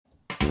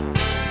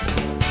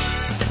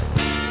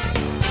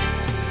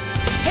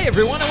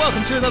everyone, and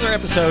welcome to another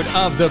episode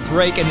of The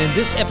Break. And in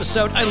this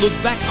episode, I look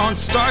back on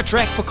Star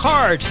Trek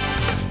Picard.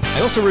 I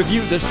also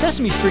review the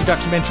Sesame Street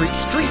documentary,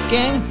 Street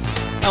Gang.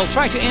 I'll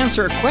try to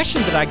answer a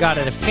question that I got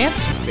at a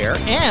fantasy fair,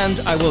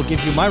 and I will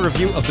give you my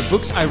review of the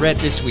books I read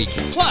this week.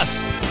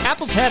 Plus,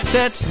 Apple's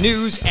headset,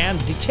 news,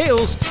 and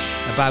details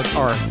about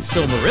our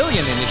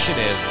Silmarillion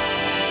initiative.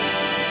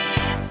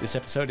 This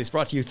episode is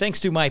brought to you thanks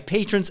to my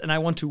patrons, and I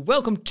want to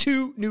welcome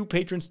two new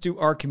patrons to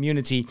our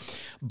community,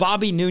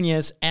 Bobby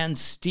Nunez and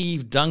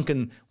Steve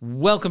Duncan.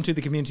 Welcome to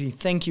the community.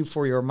 Thank you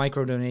for your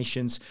micro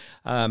donations.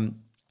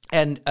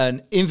 And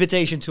an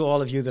invitation to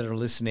all of you that are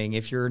listening.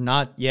 If you're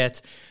not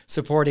yet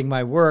supporting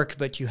my work,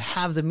 but you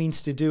have the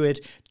means to do it,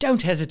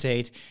 don't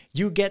hesitate.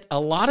 You get a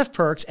lot of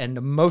perks, and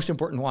the most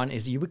important one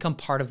is you become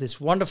part of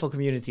this wonderful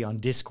community on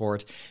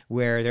Discord,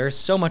 where there's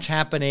so much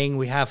happening.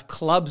 We have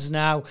clubs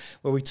now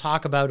where we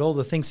talk about all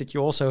the things that you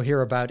also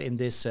hear about in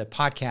this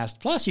podcast.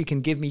 Plus, you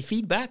can give me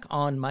feedback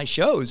on my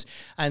shows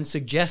and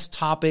suggest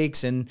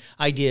topics and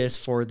ideas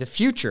for the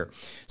future.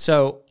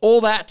 So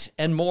all that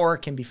and more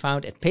can be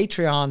found at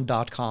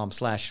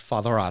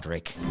patreon.com/Father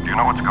Roderick. Do you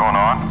know what's going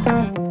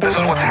on? This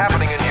is what's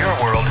happening in your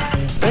world.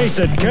 Face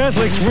it,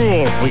 Catholics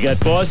rule. We got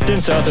Boston,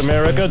 South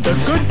America, the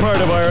good part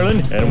of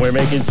Ireland, and we're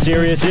making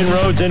serious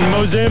inroads in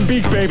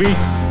Mozambique, baby.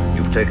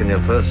 You've taken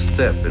your first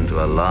step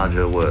into a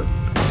larger world.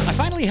 I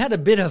finally had a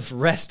bit of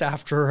rest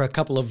after a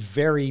couple of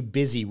very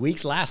busy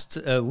weeks. Last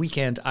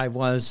weekend, I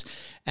was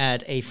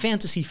at a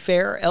fantasy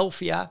fair,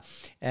 Elfia.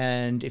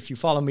 And if you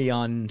follow me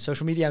on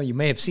social media, you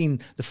may have seen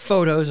the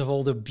photos of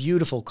all the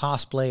beautiful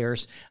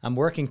cosplayers. I'm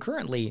working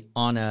currently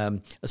on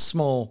a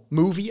small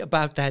movie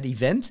about that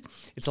event.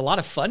 It's a lot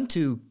of fun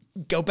to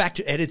go back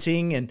to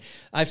editing. And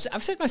I've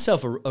set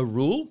myself a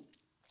rule,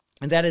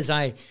 and that is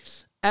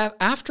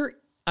after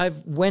I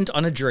went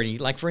on a journey,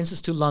 like for instance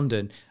to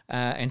London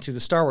and to the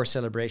Star Wars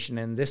celebration,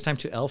 and this time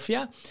to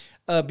Elfia.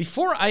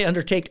 Before I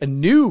undertake a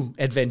new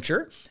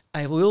adventure,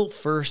 I will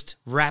first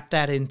wrap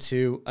that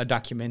into a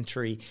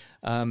documentary.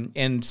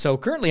 And so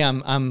currently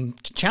I'm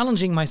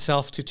challenging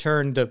myself to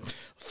turn the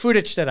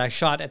footage that I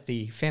shot at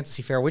the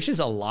Fantasy Fair, which is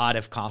a lot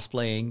of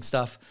cosplaying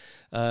stuff,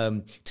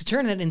 to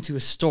turn that into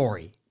a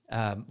story.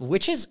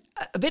 Which is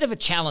a bit of a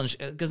challenge,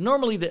 because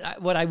normally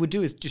what I would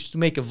do is just to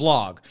make a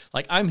vlog.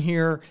 Like, I'm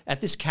here at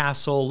this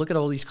castle, look at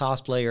all these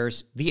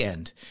cosplayers, the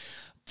end.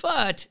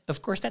 But,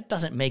 of course, that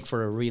doesn't make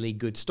for a really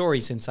good story,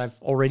 since I've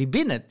already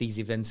been at these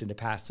events in the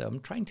past. So I'm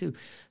trying to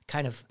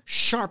kind of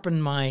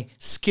sharpen my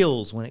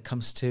skills when it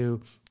comes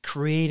to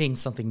creating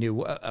something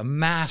new. A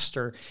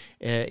master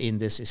in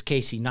this is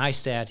Casey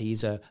Neistat.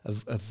 He's a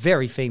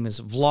very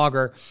famous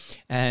vlogger.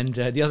 And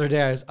the other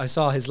day I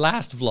saw his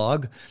last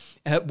vlog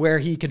where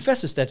he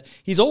confesses that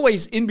he's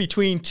always in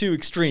between two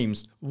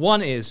extremes.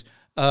 One is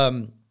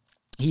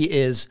he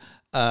is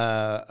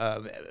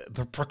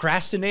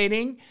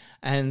procrastinating,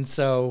 and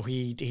so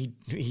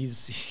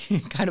he's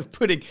kind of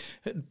putting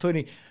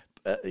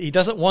he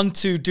doesn't want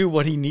to do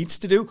what he needs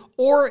to do,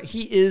 or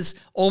he is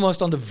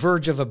almost on the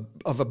verge of a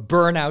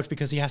burnout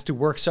because he has to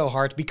work so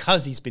hard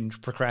because he's been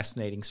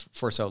procrastinating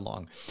for so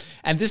long.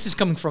 And this is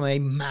coming from a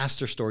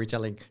master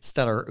storytelling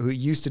stellar who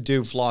used to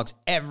do vlogs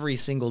every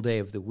single day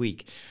of the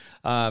week.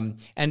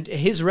 And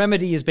his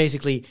remedy is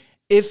basically,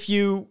 if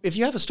you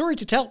have a story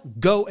to tell,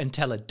 go and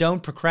tell it.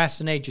 Don't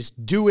procrastinate.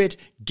 Just do it,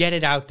 get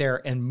it out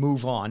there, and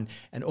move on.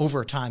 And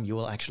over time, you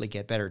will actually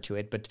get better to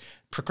it. But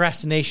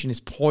procrastination is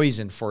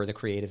poison for the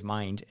creative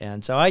mind,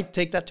 and so I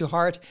take that to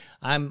heart.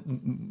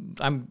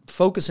 I'm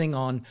focusing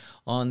on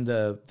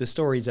the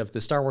stories of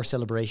the Star Wars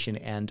celebration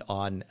and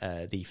on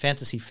the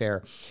Fantasy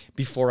Fair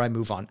before I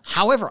move on.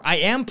 However, I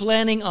am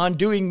planning on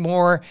doing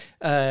more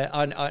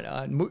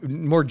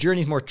more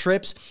journeys, more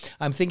trips.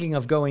 I'm thinking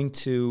of going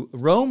to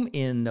Rome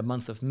in the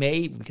month of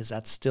May, because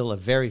that's still a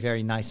very,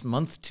 very nice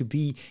month to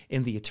be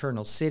in the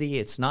Eternal City.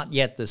 It's not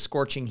yet the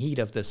scorching heat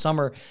of the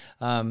summer,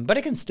 but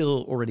it can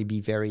still already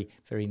be very,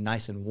 very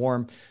nice and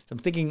warm. So I'm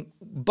thinking,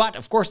 but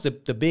of course the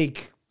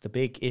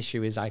big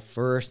issue is I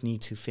first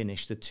need to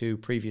finish the two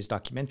previous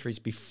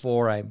documentaries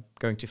before I'm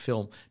going to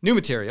film new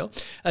material.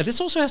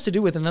 This also has to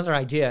do with another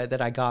idea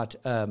that I got,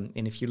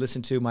 and if you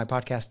listen to my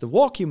podcast, The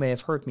Walk, you may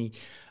have heard me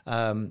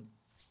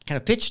kind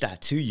of pitch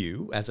that to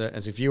you as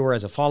a viewer,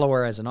 as a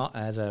follower, as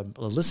a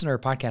listener,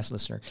 podcast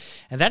listener,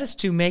 and that is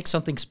to make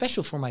something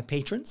special for my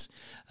patrons,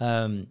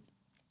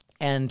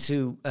 and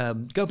to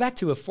go back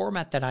to a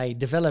format that I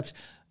developed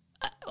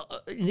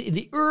in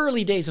the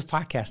early days of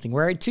podcasting,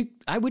 where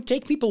I would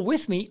take people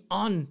with me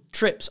on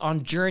trips,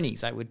 on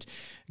journeys. I would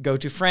go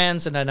to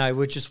France, and then I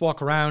would just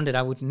walk around, and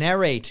I would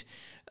narrate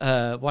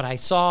what I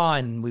saw,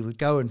 and we would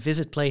go and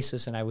visit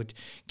places, and I would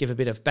give a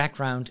bit of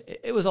background.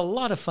 It was a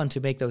lot of fun to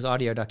make those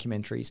audio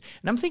documentaries,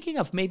 and I'm thinking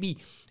of maybe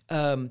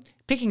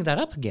picking that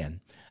up again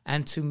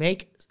and to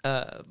make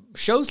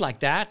shows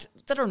like that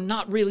are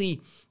not really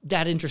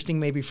that interesting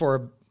maybe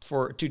for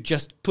to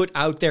just put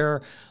out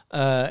there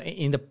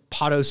in the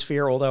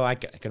podosphere, although I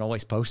can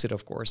always post it,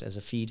 of course, as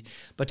a feed.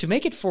 But to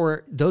make it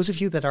for those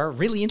of you that are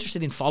really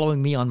interested in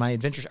following me on my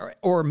adventures,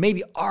 or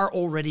maybe are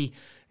already,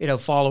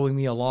 following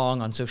me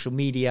along on social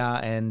media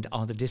and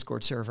on the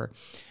Discord server.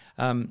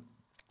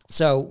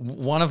 So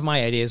one of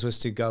my ideas was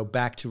to go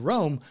back to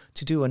Rome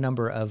to do a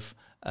number of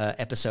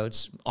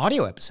episodes,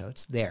 audio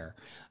episodes there.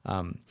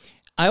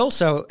 I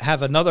also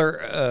have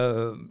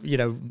another,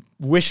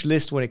 wish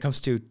list when it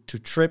comes to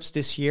trips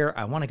this year.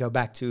 I want to go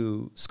back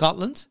to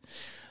Scotland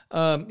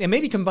and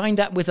maybe combine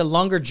that with a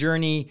longer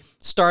journey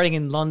starting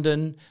in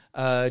London,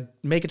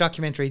 make a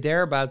documentary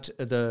there about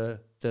the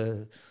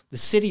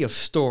city of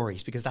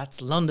stories, because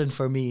that's London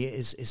for me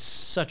is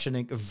such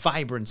a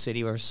vibrant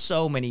city where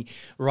so many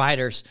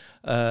writers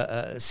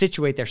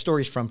situate their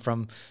stories from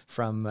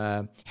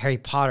Harry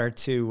Potter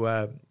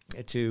to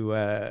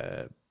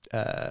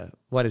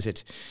what is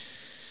it?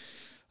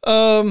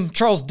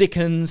 Charles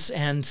Dickens,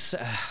 and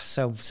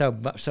so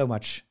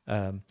much,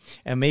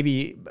 and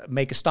maybe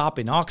make a stop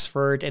in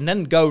Oxford, and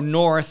then go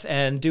north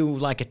and do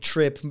like a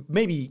trip,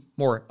 maybe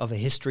more of a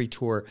history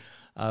tour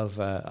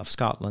of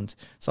Scotland,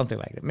 something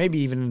like that. Maybe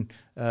even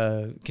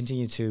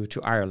continue to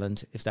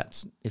Ireland if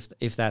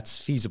that's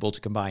feasible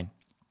to combine.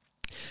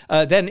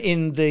 Then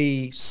in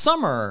the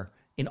summer,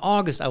 in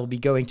August, I will be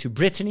going to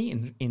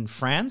Brittany in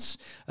France,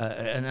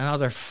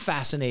 another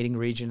fascinating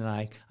region,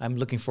 and I'm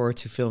looking forward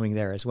to filming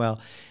there as well.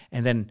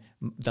 And then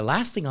the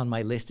last thing on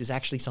my list is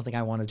actually something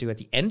I want to do at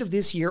the end of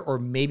this year, or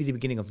maybe the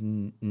beginning of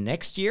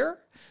next year,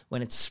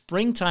 when it's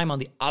springtime on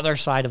the other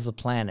side of the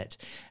planet.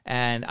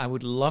 And I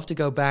would love to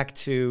go back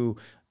to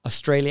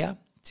Australia,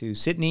 to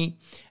Sydney,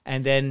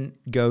 and then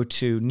go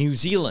to New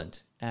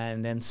Zealand,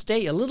 and then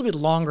stay a little bit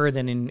longer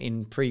than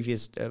in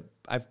previous.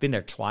 I've been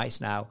there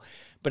twice now.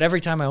 But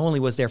every time I only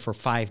was there for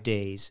 5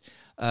 days.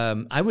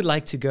 I would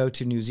like to go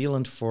to New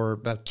Zealand for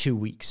about 2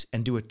 weeks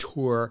and do a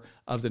tour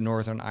of the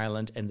Northern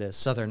Ireland and the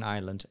Southern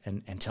Ireland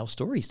and tell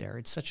stories there.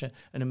 It's such an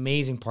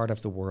amazing part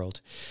of the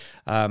world.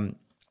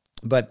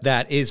 But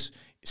that is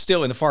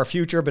still in the far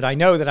future. But I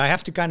know that I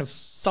have to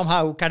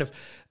somehow get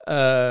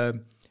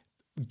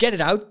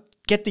it out,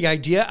 get the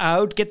idea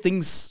out, get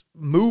things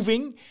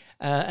moving.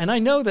 And I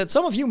know that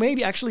some of you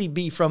may actually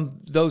be from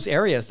those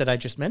areas that I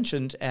just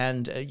mentioned,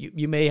 and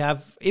you may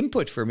have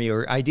input for me,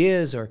 or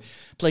ideas, or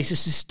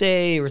places to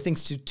stay, or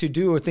things to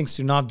do, or things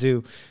to not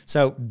do.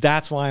 So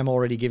that's why I'm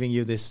already giving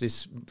you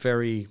this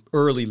very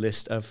early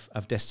list of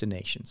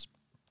destinations.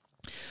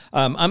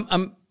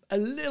 I'm a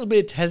little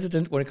bit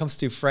hesitant when it comes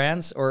to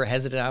France, or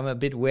hesitant. I'm a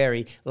bit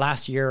wary.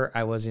 Last year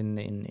I was in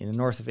the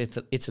north of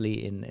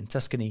Italy, in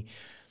Tuscany,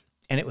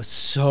 and it was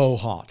so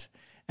hot.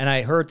 And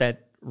I heard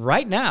that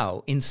right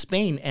now in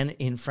Spain and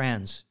in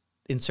France,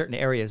 in certain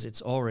areas,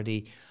 it's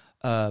already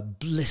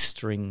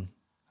blistering.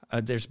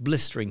 There's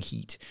blistering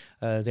heat.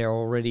 They're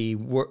already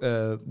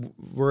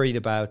worried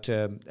about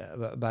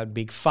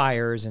big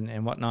fires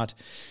and whatnot.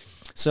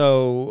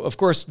 So of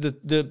course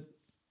the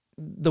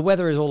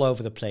weather is all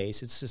over the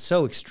place. It's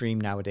so extreme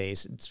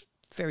nowadays. It's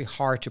very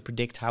hard to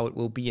predict how it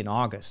will be in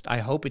August. I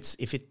hope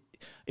if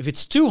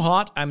it's too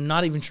hot, I'm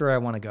not even sure I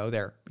want to go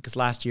there, because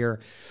last year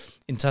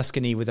in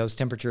Tuscany, with those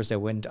temperatures that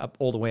went up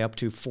all the way up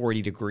to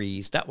 40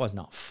 degrees, that was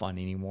not fun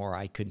anymore.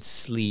 I couldn't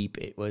sleep.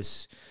 It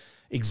was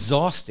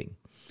exhausting.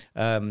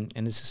 And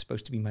this is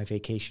supposed to be my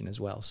vacation as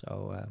well.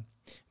 So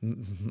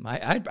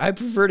I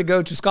prefer to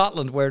go to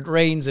Scotland, where it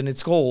rains and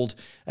it's cold.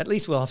 At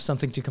least we'll have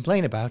something to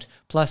complain about.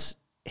 Plus,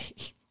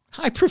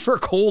 I prefer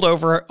cold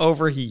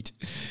over heat.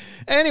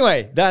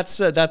 Anyway, that's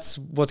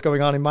what's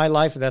going on in my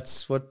life.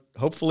 That's what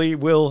hopefully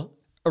will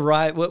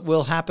arrive. What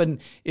will happen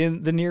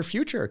in the near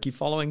future. Keep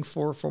following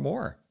for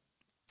more.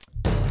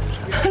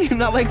 How do you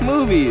not like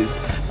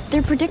movies?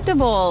 They're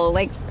predictable.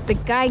 Like, the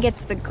guy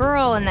gets the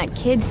girl, and that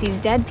kid sees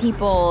dead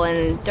people,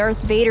 and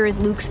Darth Vader is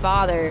Luke's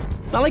father.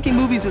 Not liking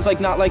movies is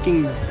like not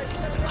liking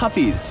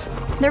puppies.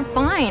 They're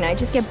fine. I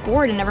just get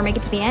bored and never make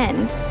it to the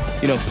end.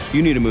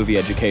 You need a movie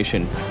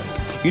education.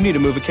 You need a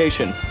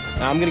movication.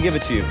 I'm gonna give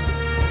it to you.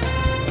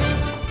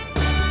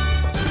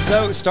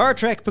 So, Star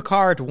Trek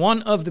Picard,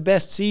 one of the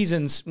best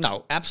seasons,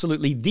 no,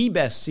 absolutely the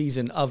best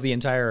season of the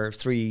entire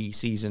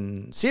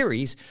 3-season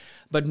series,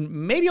 but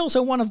maybe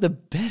also one of the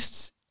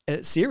best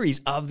series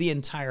of the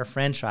entire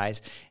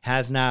franchise,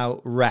 has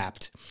now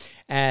wrapped.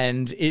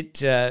 And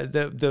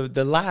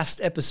the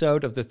last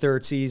episode of the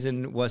 3rd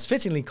season was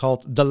fittingly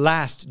called The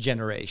Last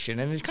Generation,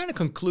 and it kind of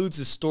concludes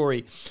the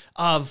story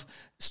of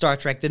Star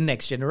Trek The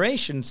Next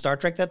Generation, Star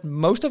Trek that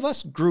most of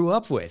us grew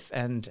up with.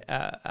 And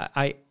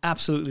I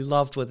absolutely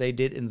loved what they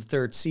did in the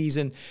 3rd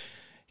season.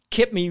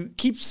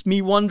 Keeps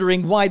me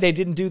wondering why they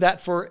didn't do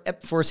that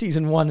for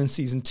season 1 and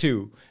season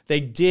 2. They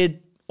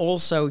did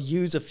also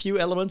use a few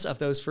elements of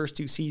those first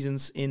 2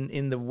 seasons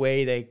in the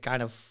way they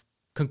kind of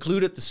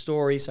concluded the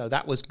story, so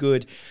that was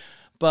good.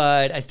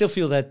 But I still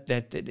feel that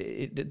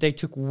they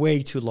took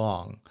way too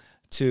long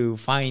to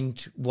find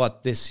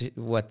what this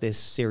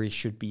series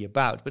should be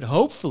about. But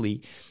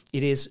hopefully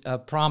it is a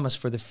promise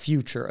for the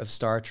future of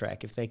Star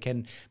Trek. If they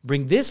can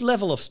bring this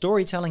level of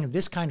storytelling and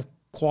this kind of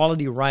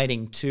quality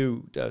writing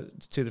to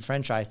the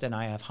franchise, then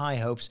I have high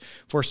hopes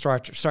for Star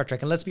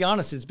Trek. And let's be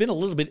honest, it's been a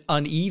little bit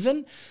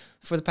uneven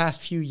for the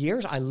past few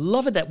years. I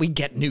love it that we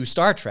get new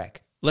Star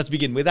Trek. Let's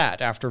begin with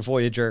that. After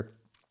Voyager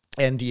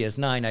and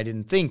DS9, I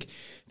didn't think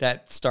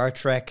that Star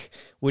Trek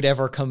would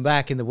ever come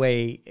back in the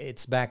way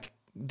it's back.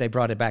 They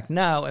brought it back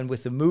now. And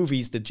with the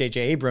movies, the J.J.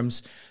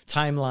 Abrams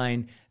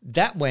timeline,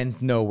 that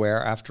went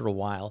nowhere after a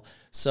while.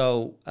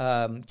 So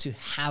to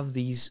have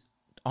these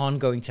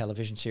ongoing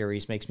television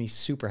series makes me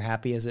super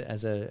happy as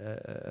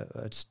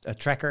a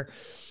Trekker.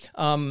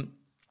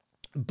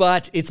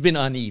 But it's been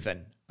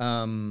uneven.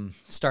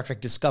 Star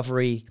Trek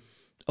Discovery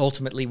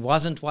ultimately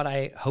wasn't what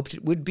I hoped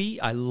it would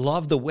be. I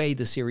love the way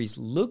the series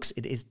looks.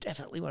 It is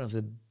definitely one of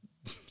the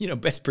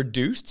best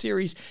produced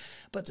series,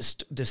 but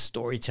the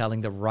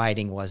storytelling, the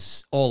writing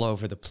was all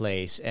over the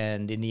place.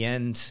 And in the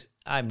end,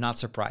 I'm not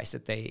surprised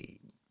that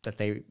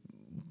they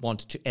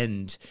want to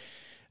end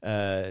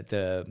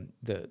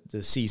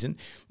the season.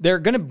 They're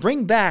going to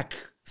bring back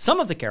some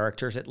of the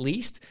characters, at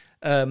least,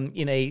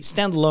 in a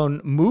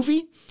standalone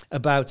movie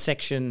about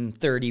Section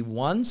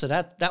 31. So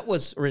that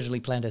was originally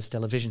planned as a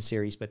television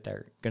series, but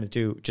they're going to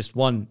do just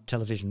one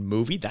television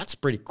movie. That's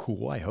pretty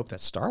cool. I hope that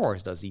Star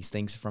Wars does these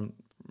things from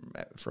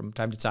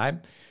time to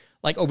time.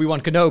 Like Obi-Wan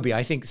Kenobi,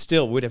 I think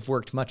still would have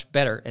worked much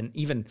better, and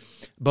even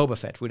Boba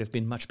Fett would have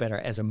been much better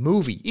as a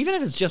movie, even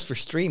if it's just for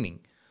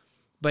streaming.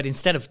 But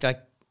instead of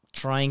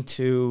trying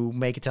to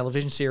make a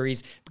television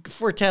series,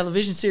 for a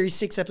television series,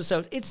 6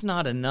 episodes, it's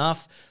not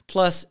enough.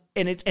 Plus,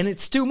 and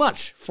it's too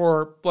much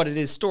for what it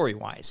is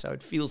story-wise. So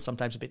it feels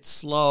sometimes a bit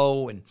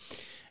slow, and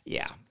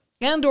yeah.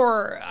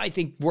 Andor, I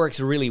think, works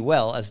really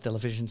well as a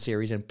television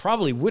series and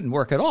probably wouldn't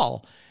work at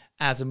all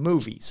as a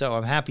movie. So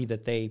I'm happy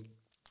that they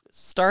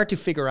start to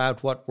figure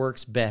out what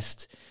works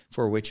best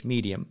for which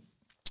medium.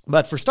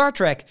 But for Star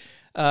Trek,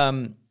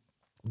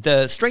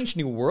 the Strange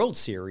New World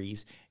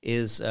series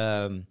is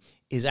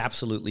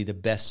absolutely the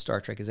best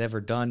Star Trek has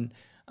ever done,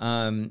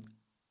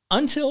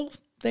 until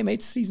they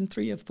made season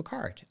 3 of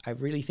Picard. I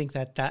really think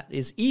that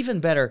is even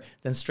better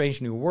than Strange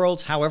New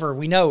Worlds. However,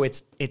 we know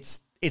it's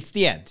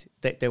the end.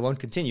 They won't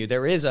continue.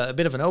 There is a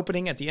bit of an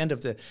opening at the end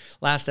of the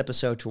last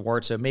episode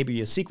towards maybe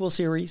a sequel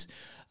series,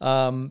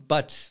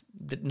 but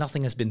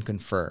nothing has been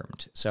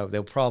confirmed. So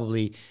they'll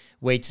probably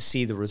wait to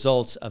see the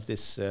results of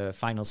this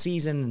final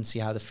season and see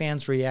how the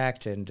fans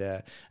react. And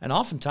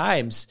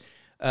oftentimes,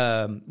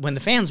 when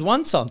the fans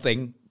want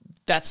something,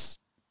 that's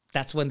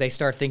when they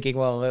start thinking,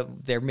 well,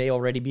 there may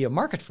already be a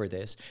market for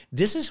this.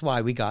 This is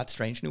why we got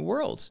Strange New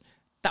Worlds.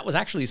 That was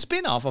actually a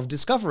spin-off of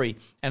Discovery,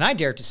 and I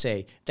dare to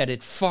say that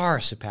it far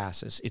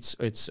surpasses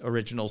its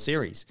original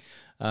series.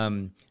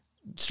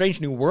 Strange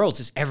New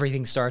Worlds is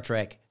everything Star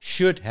Trek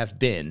should have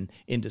been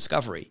in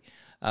Discovery.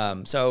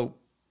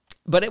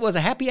 But it was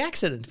a happy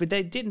accident. But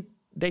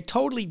they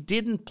totally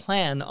didn't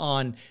plan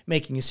on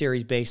making a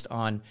series based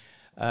on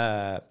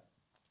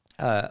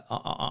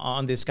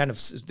this kind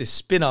of this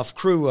spin-off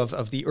crew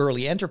of the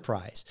early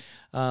Enterprise,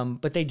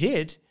 but they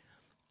did,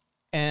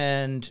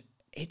 and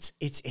it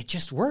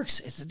just works.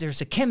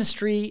 There's a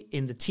chemistry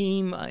in the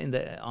team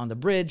on the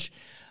bridge.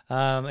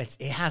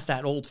 It has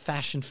that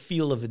old-fashioned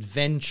feel of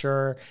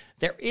adventure.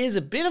 There is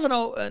a bit of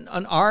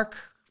an arc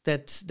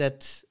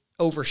that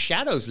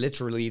overshadows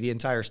literally the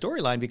entire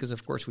storyline, because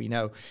of course we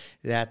know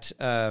that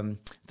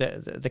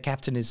the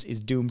captain is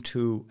doomed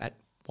to at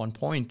one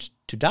point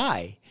to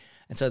die.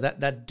 And so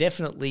that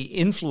definitely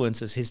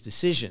influences his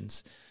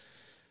decisions.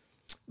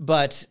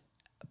 But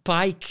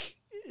Pike,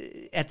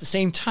 at the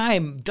same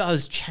time,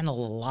 does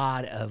channel a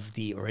lot of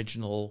the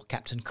original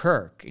Captain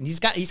Kirk. And he's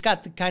got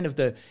the kind of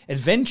the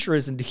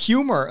adventurous and the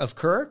humor of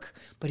Kirk,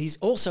 but he's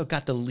also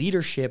got the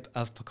leadership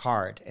of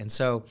Picard. And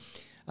so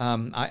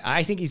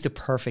I think he's the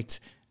perfect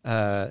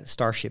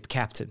starship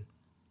captain.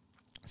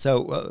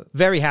 So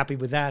very happy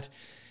with that.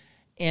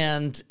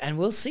 And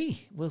we'll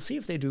see. We'll see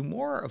if they do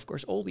more. Of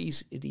course, all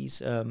these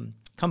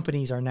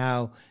companies are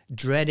now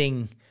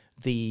dreading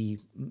the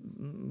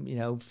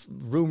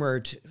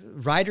rumored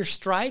writer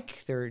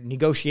strike. Their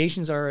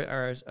negotiations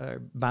are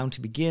bound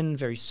to begin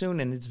very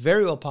soon, and it's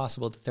very well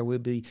possible that there will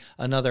be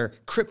another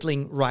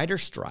crippling writer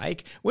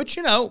strike. Which,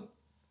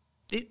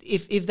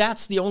 if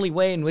that's the only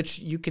way in which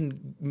you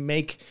can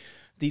make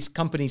these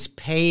companies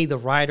pay the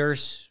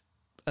writers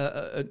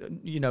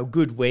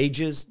good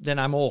wages, then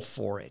I'm all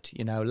for it.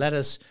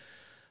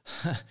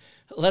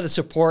 Let us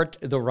support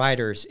the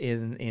writers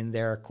in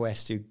their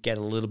quest to get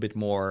a little bit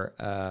more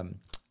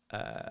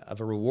of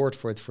a reward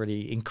for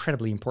the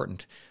incredibly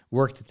important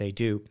work that they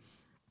do.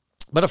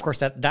 But of course,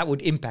 that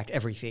would impact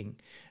everything.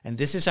 And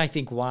this is, I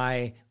think,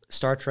 why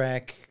Star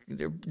Trek,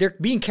 they're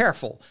being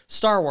careful.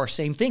 Star Wars,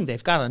 same thing.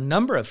 They've got a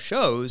number of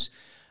shows,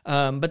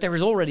 but there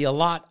is already a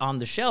lot on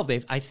the shelf.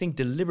 They've, I think,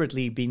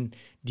 deliberately been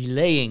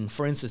delaying,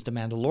 for instance, The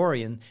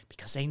Mandalorian,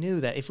 because they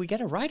knew that if we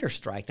get a writer's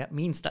strike, that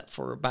means that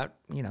for about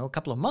a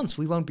couple of months,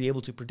 we won't be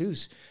able to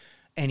produce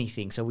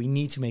anything. So we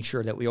need to make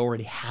sure that we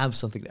already have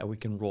something that we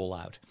can roll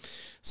out.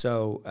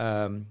 So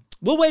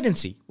we'll wait and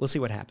see. We'll see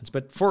what happens.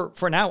 But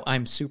for now,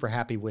 I'm super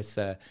happy with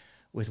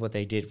with what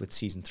they did with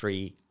season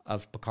 3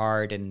 of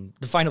Picard. And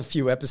the final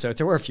few episodes,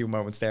 there were a few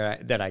moments there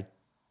that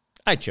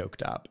I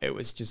choked up. It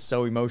was just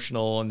so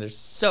emotional, and there's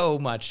so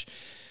much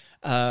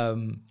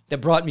that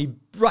brought me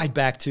right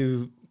back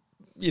to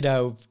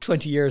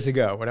 20 years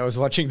ago when I was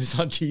watching this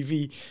on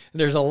TV.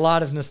 There's a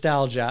lot of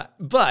nostalgia,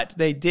 but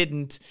they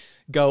didn't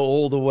go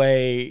all the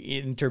way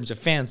in terms of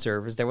fan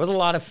service. There was a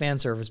lot of fan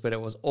service, but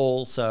it was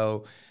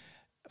also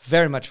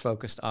very much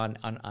focused on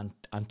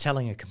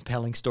telling a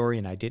compelling story,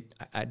 and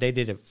they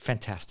did a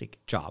fantastic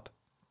job.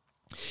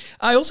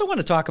 I also want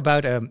to talk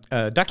about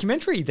a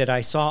documentary that I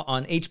saw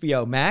on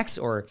HBO Max,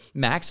 or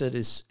Max, it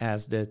is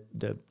as the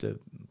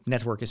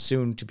network is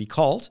soon to be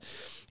called,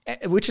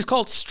 which is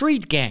called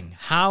Street Gang: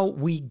 How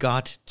We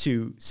Got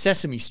to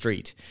Sesame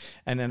Street.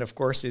 And then, of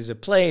course, is a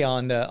play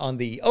on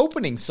the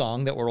opening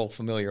song that we're all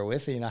familiar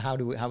with. How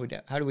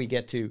do we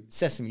get to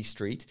Sesame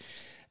Street?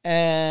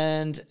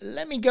 And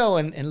let me go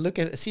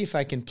and see if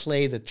I can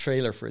play the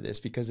trailer for this,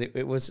 because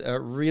it was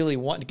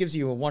it gives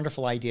you a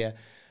wonderful idea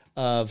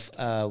of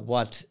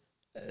what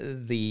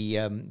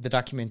the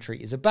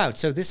documentary is about.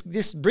 So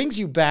this brings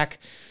you back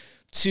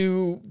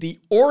to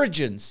the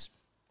origins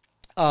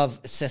of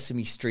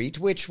Sesame Street,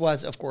 which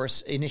was, of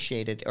course,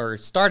 initiated or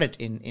started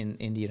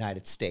in the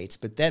United States,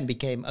 but then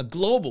became a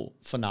global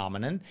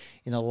phenomenon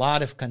in a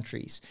lot of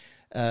countries.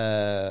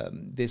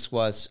 This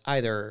was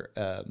either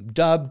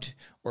dubbed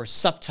or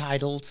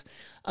subtitled,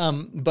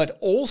 but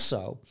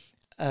also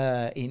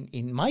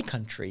in my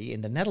country,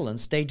 in the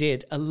Netherlands, they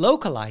did a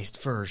localized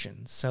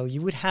version. So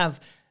you would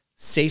have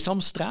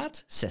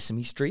Sesamstraat,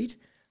 Sesame Street,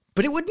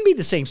 but it wouldn't be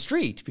the same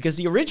street, because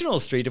the original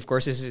street, of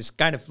course, is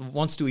kind of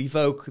wants to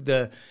evoke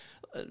the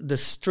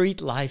street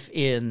life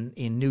in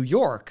New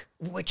York,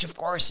 which, of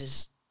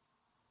course,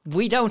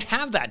 we don't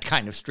have that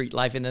kind of street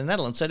life in the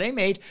Netherlands. So they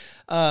made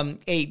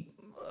a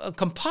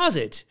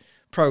composite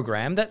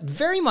program that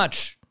very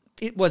much,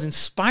 it was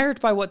inspired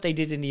by what they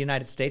did in the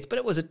United States, but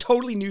it was a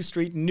totally new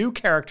street, new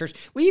characters.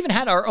 We even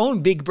had our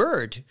own Big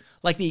Bird.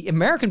 Like, the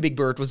American Big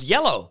Bird was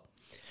yellow,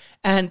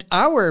 and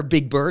our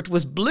Big Bird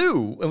was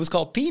blue. It was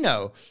called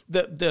Pino.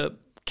 The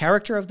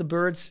character of the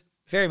birds,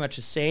 very much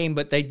the same,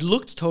 but they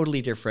looked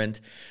totally different.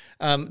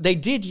 They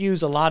did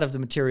use a lot of the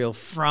material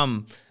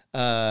from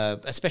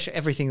especially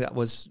everything that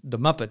was the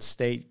Muppets.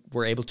 They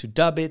were able to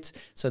dub it,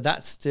 so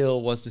that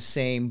still was the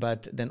same,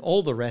 but then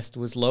all the rest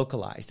was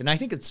localized. And I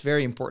think it's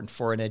very important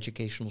for an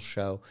educational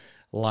show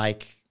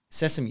like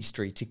Sesame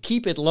Street to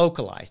keep it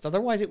localized.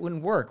 Otherwise, it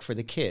wouldn't work for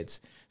the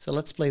kids. So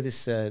let's play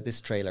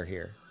this trailer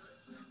here.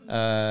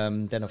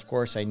 Then, of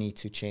course, I need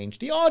to change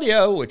the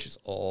audio, which is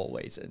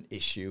always an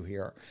issue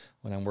here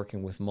when I'm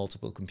working with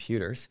multiple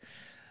computers.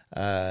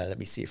 Let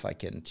me see if I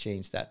can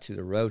change that to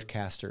the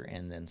Roadcaster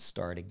and then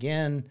start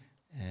again.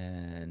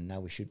 And now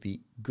we should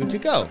be good to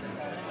go.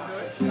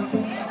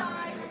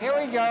 Here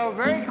we go.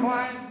 Very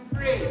quiet.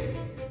 3,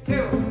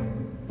 2,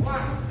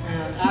 1.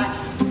 And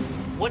action.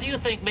 What do you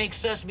think makes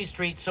Sesame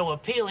Street so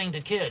appealing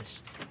to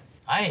kids?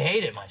 I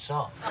hate it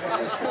myself.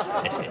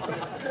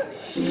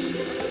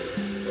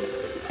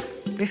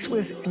 This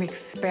was an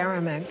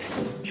experiment.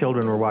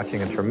 Children were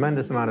watching a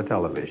tremendous amount of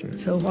television.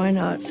 So why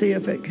not see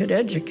if it could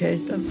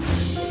educate them?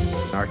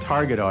 Our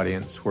target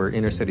audience were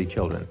inner city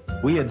children.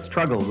 We had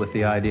struggled with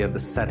the idea of the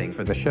setting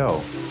for the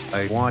show.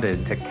 I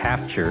wanted to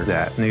capture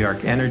that New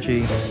York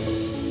energy,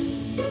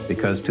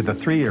 because to the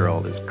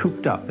 3-year-old is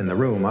cooped up in the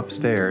room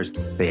upstairs.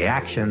 The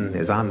action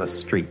is on the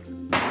street.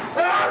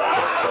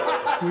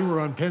 We were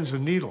on pins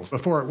and needles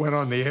before it went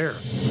on the air.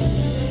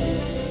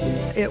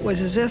 It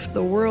was as if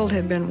the world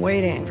had been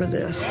waiting for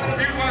this. All of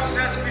you watch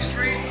Sesame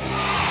Street?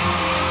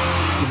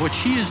 What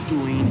she is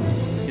doing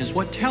is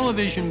what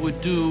television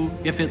would do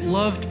if it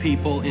loved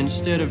people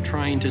instead of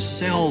trying to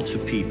sell to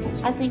people.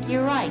 I think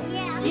you're right.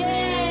 Yeah.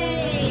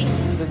 Yay!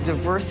 The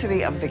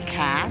diversity of the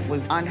cast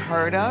was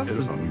unheard of. It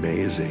was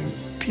amazing.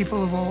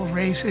 People of all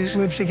races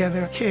live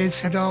together,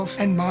 kids, adults,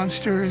 and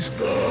monsters.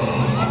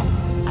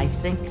 I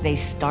think they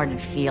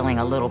started feeling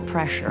a little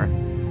pressure.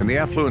 In the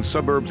affluent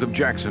suburbs of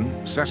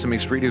Jackson, Sesame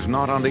Street is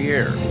not on the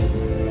air.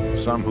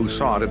 Some who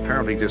saw it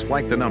apparently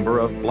disliked the number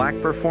of black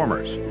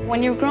performers.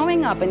 When you're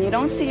growing up and you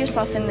don't see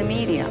yourself in the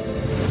media,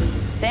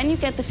 then you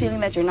get the feeling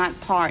that you're not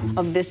part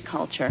of this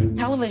culture.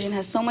 Television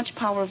has so much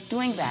power of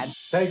doing that.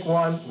 Take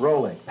 1,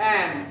 rolling.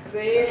 And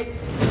the...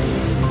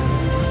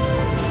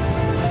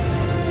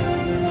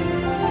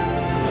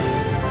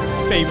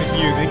 Famous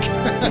music.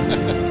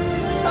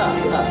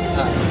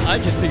 I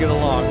just sing it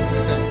along.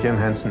 Jim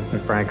Henson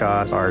and Frank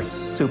Oz are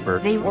super.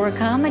 They were a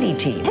comedy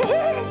team.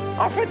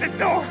 Off with the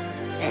door!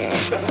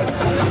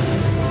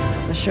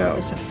 The show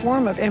is a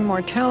form of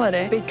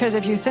immortality, because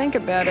if you think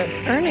about it,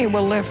 Ernie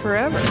will live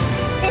forever.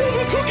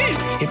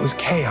 It was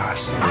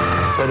chaos,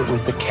 but it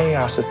was the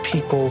chaos of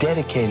people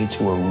dedicated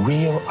to a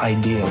real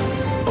ideal,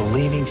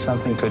 believing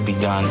something could be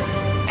done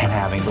and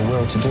having the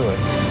will to do it.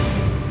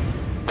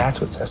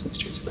 That's what Sesame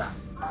Street's about.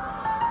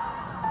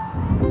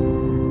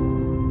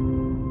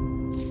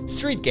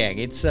 Street Gang.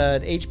 It's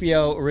an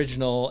HBO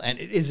original, and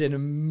it is an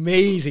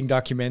amazing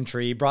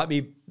documentary. It brought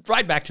me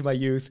right back to my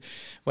youth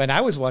when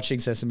I was watching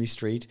Sesame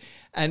Street.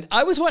 And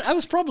I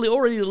was probably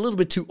already a little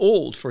bit too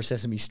old for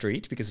Sesame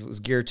Street because it was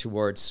geared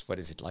towards,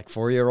 like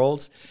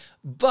 4-year-olds.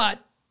 But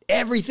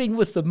everything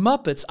with the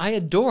Muppets, I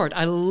adored.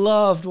 I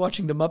loved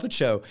watching the Muppet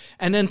Show.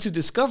 And then to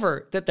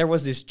discover that there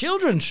was this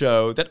children's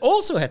show that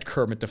also had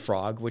Kermit the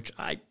Frog, which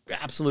I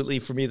absolutely,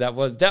 for me, that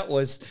was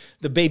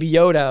the Baby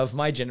Yoda of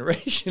my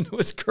generation,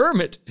 was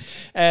Kermit.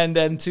 And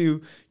then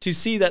to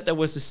see that there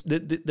was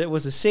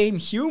the same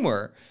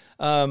humor.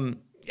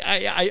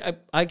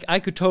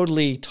 I could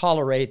totally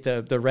tolerate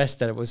the rest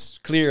that it was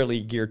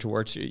clearly geared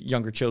towards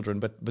younger children,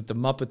 but the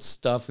Muppet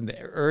stuff and the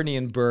Ernie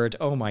and Bert,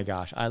 oh my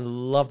gosh, I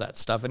love that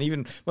stuff. And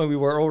even when we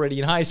were already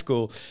in high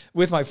school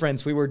with my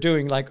friends, we were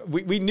doing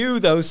we knew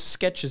those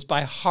sketches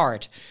by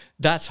heart.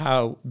 That's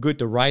how good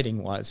the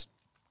writing was.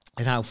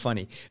 And how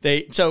funny.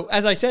 So,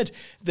 as I said,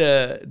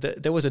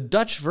 there was a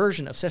Dutch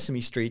version of Sesame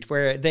Street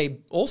where they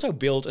also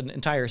built an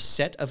entire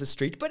set of a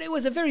street, but it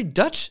was a very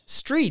Dutch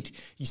street.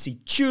 You see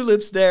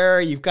tulips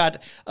there. You've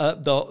got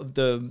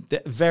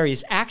the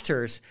various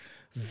actors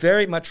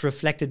very much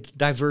reflected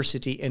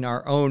diversity in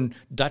our own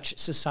Dutch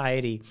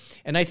society.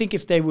 And I think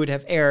if they would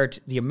have aired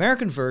the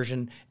American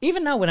version,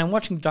 even now when I'm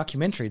watching the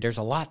documentary, there's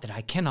a lot that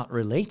I cannot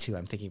relate to.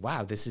 I'm thinking,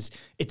 wow, it's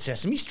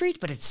Sesame Street,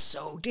 but it's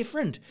so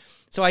different.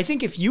 So I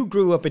think if you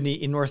grew up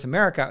in North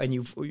America and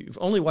you've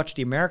only watched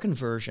the American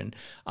version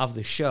of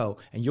the show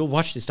and you'll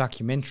watch this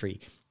documentary,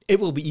 it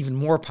will be even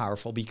more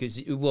powerful because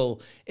it will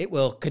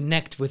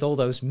connect with all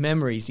those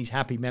memories, these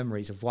happy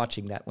memories of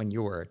watching that when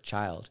you were a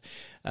child.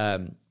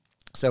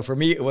 So for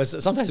me, it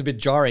was sometimes a bit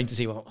jarring to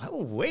see,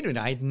 wait a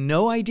minute, I had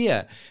no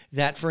idea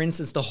that, for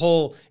instance, the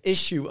whole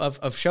issue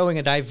of showing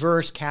a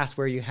diverse cast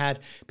where you had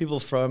people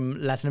from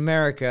Latin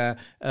America,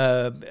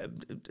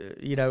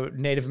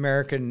 Native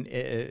American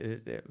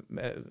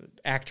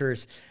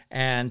actors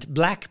and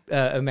Black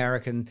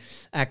American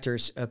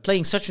actors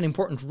playing such an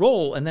important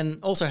role, and then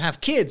also have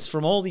kids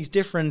from all these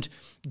different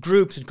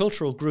groups and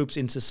cultural groups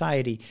in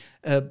society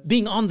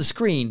being on the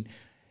screen.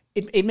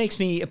 It makes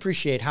me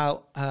appreciate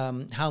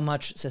how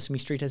much Sesame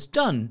Street has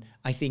done,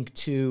 I think,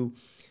 to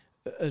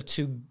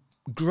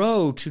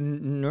grow, to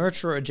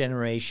nurture a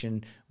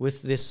generation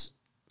with this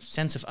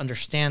sense of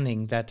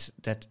understanding that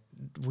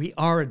we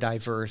are a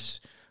diverse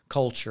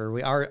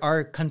culture.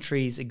 Our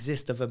countries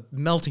exist of a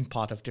melting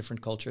pot of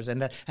different cultures, and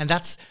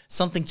that's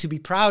something to be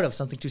proud of,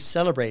 something to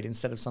celebrate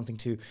instead of something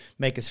to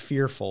make us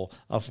fearful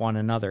of one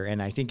another.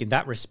 And I think in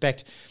that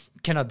respect,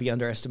 cannot be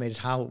underestimated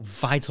how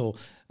vital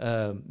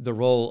the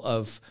role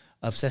of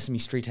Sesame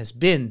Street has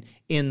been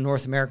in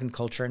North American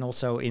culture and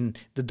also in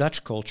the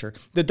Dutch culture.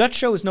 The Dutch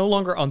show is no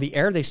longer on the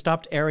air. They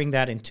stopped airing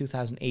that in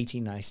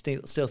 2018. And I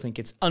still think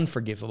it's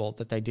unforgivable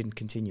that they didn't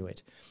continue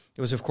it.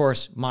 It was, of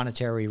course,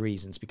 monetary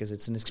reasons, because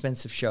it's an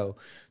expensive show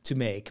to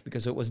make,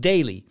 because it was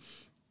daily.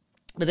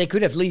 But they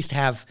could at least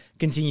have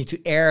continued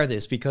to air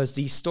this, because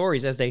these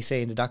stories, as they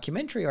say in the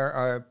documentary,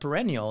 are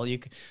perennial.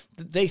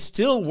 They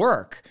still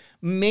work.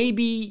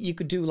 Maybe you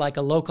could do like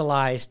a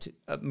localized,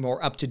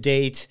 more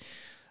up-to-date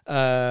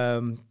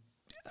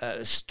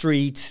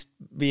street.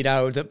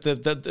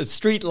 The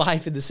street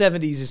life in the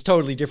 70s is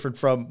totally different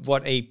from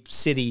what a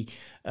city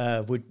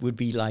would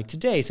be like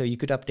today. So you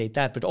could update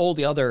that. But all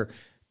the other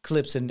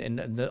clips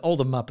and all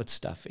the Muppet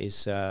stuff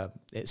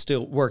it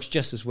still works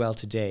just as well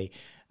today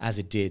as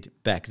it did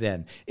back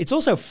then. It's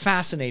also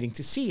fascinating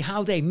to see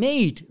how they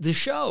made the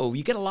show.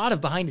 You get a lot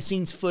of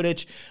behind-the-scenes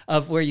footage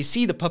of where you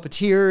see the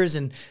puppeteers,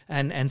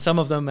 and some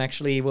of them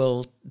actually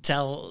will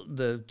tell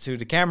to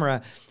the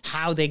camera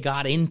how they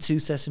got into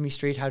Sesame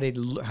Street, how did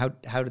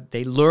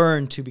they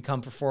learn to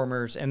become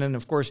performers, and then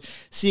of course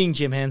seeing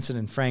Jim Henson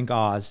and Frank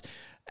Oz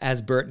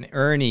as Bert and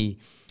Ernie.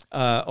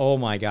 Oh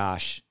my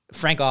gosh.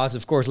 Frank Oz,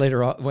 of course,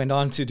 later on went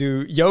on to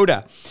do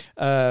Yoda.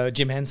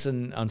 Jim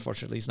Henson,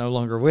 unfortunately, is no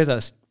longer with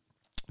us.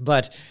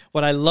 But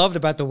what I loved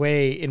about the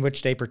way in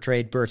which they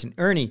portrayed Bert and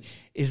Ernie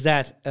is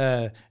that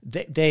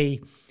they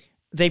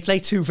play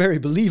two very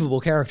believable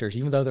characters,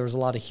 even though there was a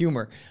lot of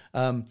humor.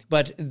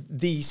 But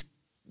these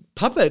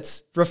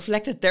puppets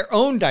reflected their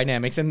own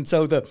dynamics. And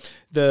so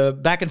the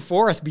back and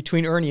forth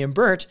between Ernie and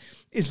Bert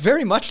is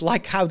very much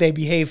like how they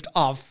behaved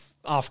off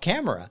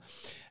camera.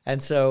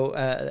 And so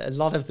a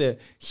lot of the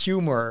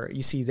humor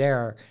you see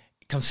there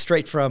comes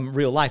straight from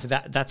real life.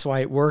 That's why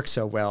it works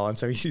so well. And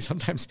so you see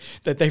sometimes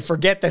that they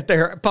forget that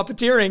they're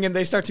puppeteering and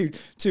they start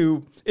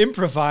to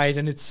improvise,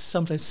 and it's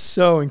sometimes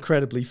so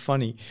incredibly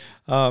funny.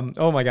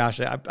 Oh my gosh,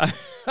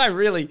 I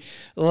really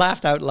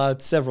laughed out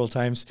loud several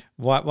times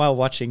while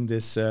watching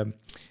this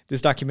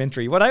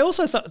documentary. What I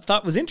also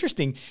thought was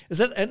interesting is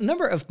that a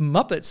number of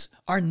Muppets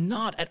are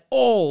not at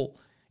all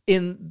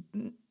in...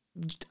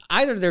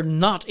 Either they're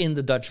not in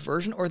the Dutch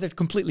version or they're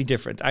completely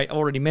different. I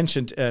already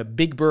mentioned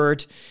Big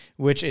Bird,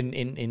 which in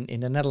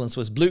the Netherlands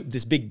was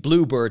this big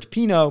blue bird,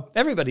 Pino.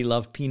 Everybody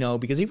loved Pino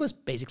because he was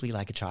basically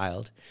like a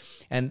child.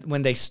 And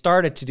when they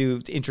started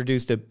to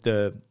introduce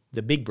the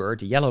big bird,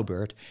 the yellow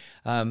bird,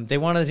 they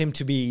wanted him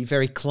to be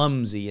very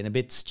clumsy and a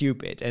bit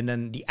stupid. And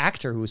then the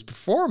actor who was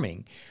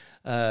performing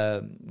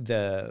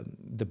the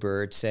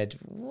bird said,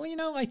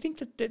 well, I think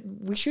that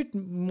we should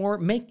more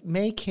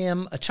make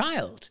him a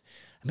child.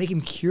 Make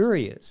him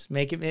curious,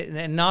 make him,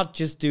 and not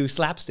just do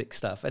slapstick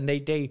stuff. And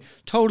they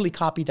totally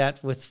copied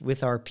that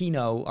with our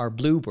Pinot, our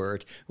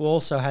bluebird, who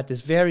also had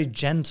this very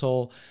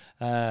gentle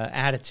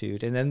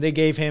attitude. And then they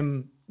gave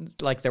him,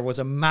 like, there was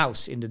a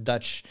mouse in the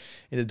Dutch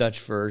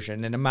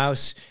version, and a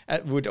mouse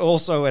would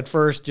also at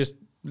first just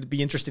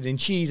be interested in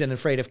cheese and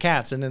afraid of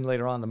cats, and then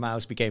later on the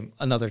mouse became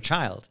another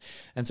child.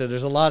 And so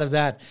there's a lot of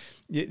that.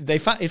 It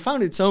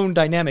found its own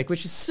dynamic,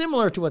 which is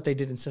similar to what they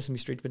did in Sesame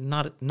Street, but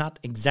not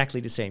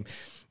exactly the same.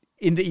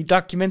 In the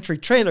documentary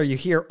trailer, you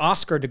hear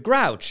Oscar the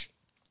Grouch,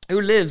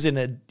 who lives in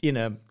a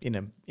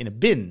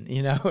bin,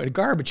 a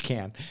garbage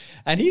can,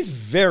 and he's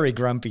very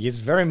grumpy. He's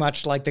very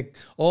much like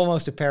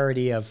almost a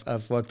parody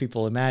of what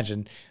people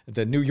imagine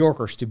the New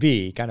Yorkers to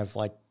be, kind of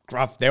like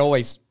gruff. They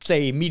always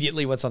say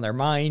immediately what's on their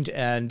mind,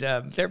 and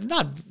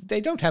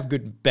they don't have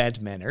good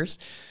bed manners.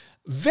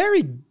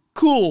 Very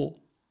cool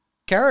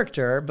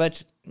character,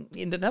 but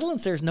in the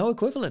Netherlands, there's no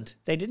equivalent.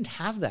 They didn't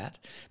have that.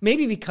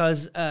 Maybe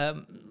because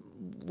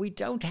we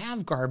don't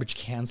have garbage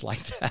cans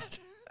like that.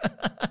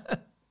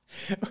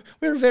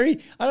 We're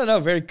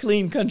very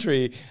clean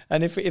country.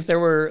 And if there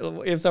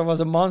was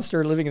a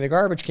monster living in the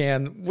garbage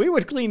can, we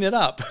would clean it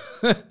up.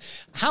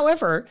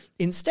 However,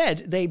 instead,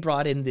 they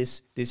brought in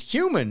this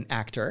human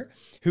actor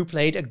who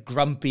played a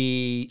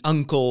grumpy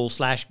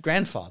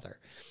uncle/grandfather,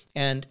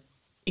 and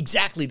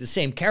exactly the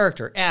same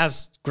character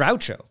as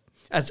Groucho.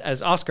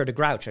 As Oscar the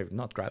Grouch,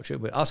 not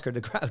Groucho, but Oscar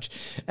the Grouch.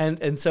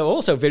 And so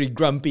also very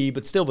grumpy,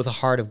 but still with a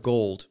heart of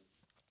gold.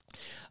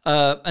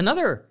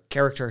 Another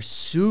character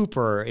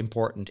super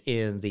important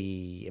in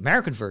the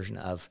American version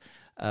of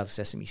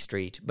Sesame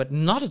Street, but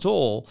not at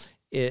all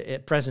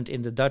present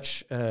in the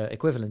Dutch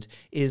equivalent,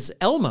 is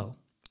Elmo.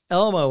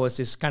 Elmo was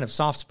this kind of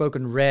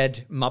soft-spoken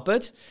red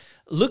Muppet.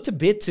 Looked a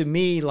bit to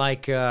me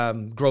like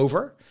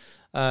Grover,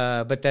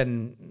 but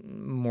then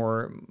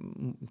more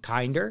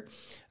kinder.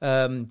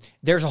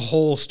 There's a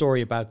whole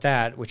story about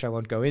that, which I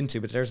won't go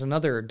into, but there's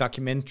another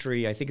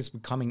documentary, I think it's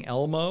Becoming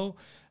Elmo.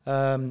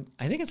 I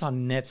think it's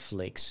on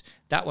Netflix.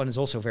 That one is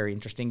also very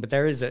interesting, but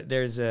there's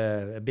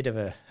a bit of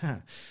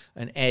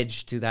an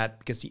edge to that,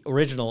 because the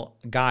original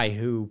guy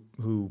who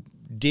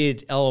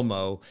did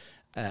Elmo,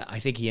 I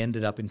think he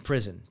ended up in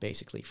prison,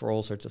 basically, for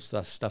all sorts of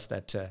stuff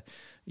that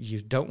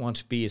you don't want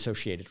to be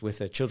associated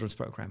with a children's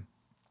program.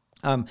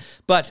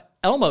 But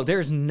Elmo,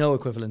 there's no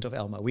equivalent of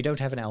Elmo. We don't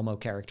have an Elmo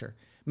character.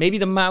 Maybe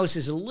the mouse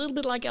is a little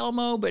bit like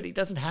Elmo, but he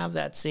doesn't have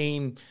that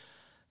same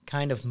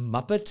kind of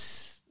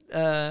Muppet.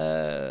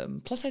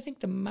 Plus, I think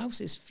the mouse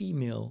is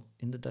female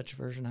in the Dutch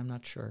version. I'm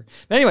not sure.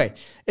 But anyway,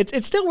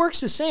 it still works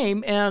the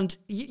same, and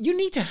you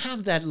need to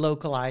have that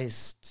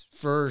localized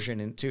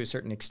version to a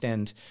certain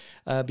extent,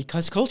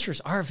 because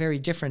cultures are very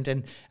different.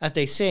 And as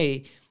they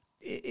say,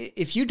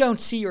 if you don't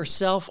see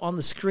yourself on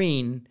the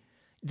screen,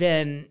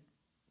 then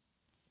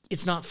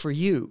it's not for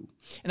you.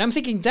 And I'm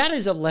thinking that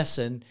is a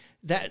lesson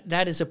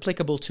that is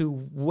applicable to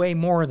way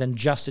more than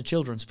just a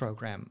children's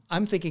program.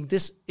 I'm thinking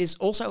this is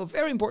also a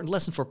very important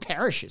lesson for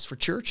parishes, for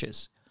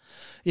churches.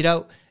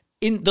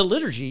 In the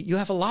liturgy, you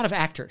have a lot of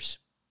actors,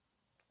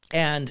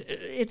 and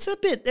it's a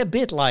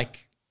bit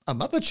like a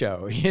Muppet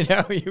Show.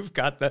 You've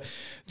got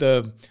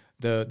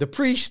the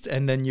priest,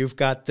 and then you've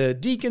got the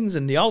deacons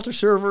and the altar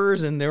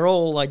servers, and they're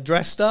all like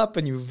dressed up,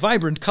 and you have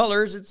vibrant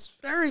colors. It's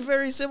very,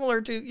 very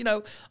similar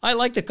to, I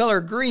like the color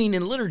green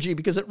in liturgy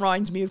because it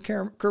reminds me of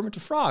Kermit the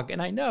Frog.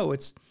 And I know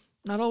it's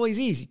not always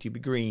easy to be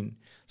green.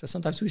 So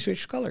sometimes we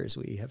switch colors.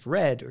 We have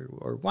red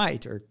or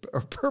white or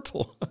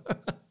purple.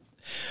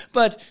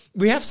 But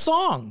we have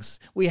songs,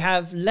 we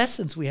have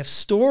lessons, we have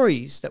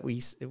stories that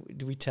we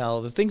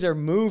tell. The things are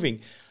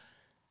moving.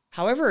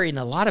 However, in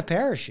a lot of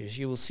parishes,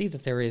 you will see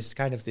that there is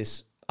kind of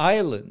this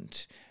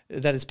island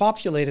that is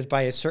populated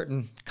by a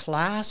certain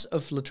class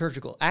of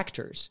liturgical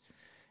actors.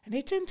 And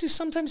they tend to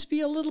sometimes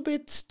be a little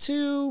bit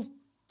too,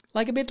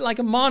 like a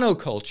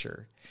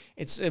monoculture.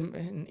 It's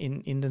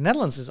in the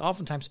Netherlands, it's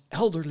oftentimes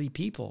elderly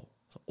people,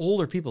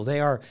 older people. They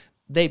are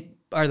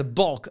the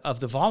bulk of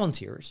the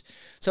volunteers.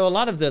 So a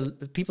lot of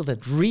the people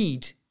that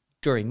read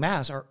during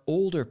Mass are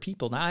older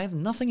people. Now, I have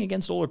nothing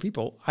against older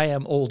people. I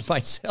am old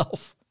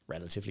myself.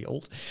 Relatively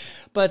old,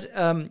 but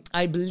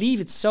I believe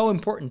it's so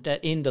important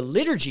that in the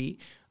liturgy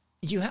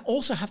you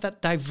also have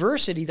that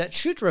diversity that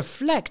should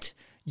reflect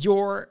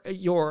your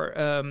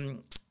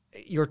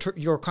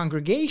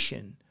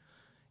congregation.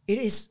 It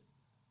is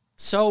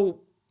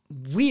so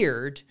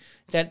weird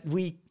that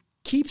we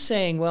keep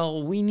saying,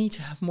 well, we need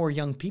to have more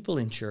young people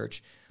in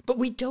church, but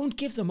we don't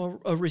give them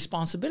a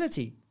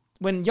responsibility.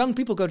 When young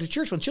people go to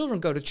church, when children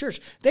go to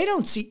church, they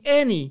don't see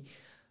any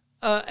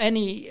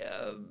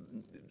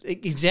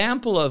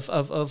example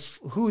of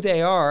who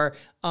they are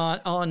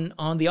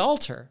on the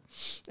altar.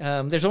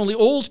 There's only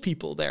old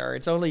people there.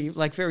 It's only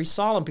like very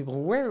solemn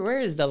people.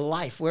 Where is the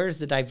life? Where is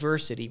the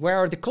diversity? Where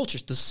are the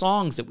cultures? The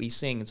songs that we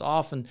sing, it's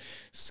often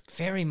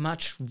very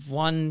much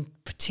one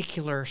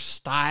particular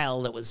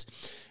style that was,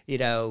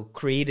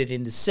 created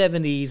in the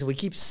 70s. We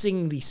keep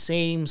singing the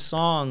same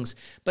songs.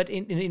 But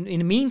in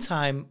the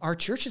meantime, our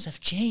churches have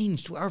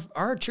changed.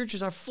 Our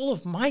churches are full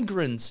of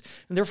migrants,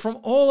 and they're from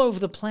all over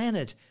the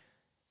planet.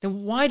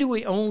 Then why do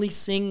we only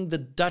sing the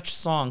Dutch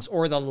songs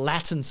or the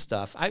Latin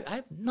stuff? I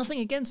have nothing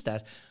against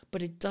that,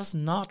 but it does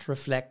not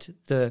reflect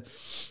the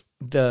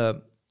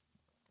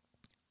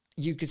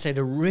you could say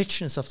the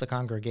richness of the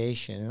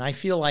congregation. And I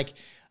feel like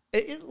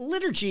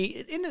liturgy,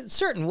 in a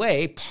certain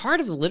way, part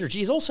of the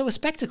liturgy is also a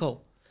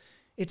spectacle.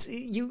 It's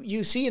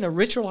you see in a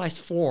ritualized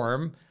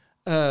form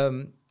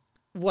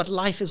what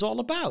life is all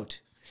about,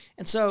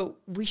 and so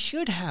we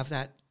should have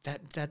that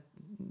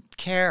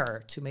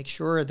care to make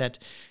sure that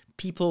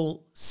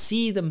people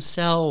see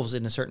themselves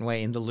in a certain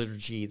way in the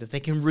liturgy, that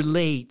they can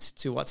relate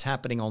to what's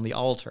happening on the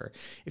altar.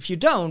 If you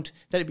don't,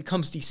 then it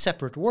becomes these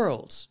separate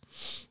worlds.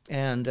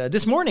 And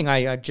this morning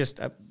I just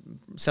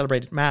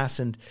celebrated Mass,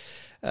 and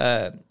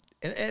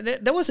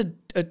that was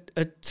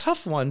a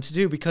tough one to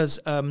do because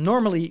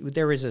normally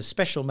there is a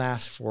special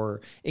Mass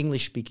for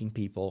English-speaking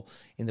people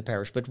in the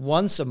parish, but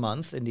once a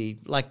month,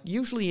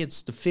 usually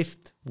it's the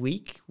fifth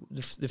week,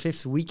 the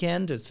fifth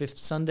weekend, the fifth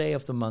Sunday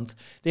of the month.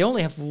 They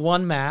only have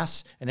one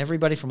Mass, and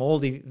everybody from all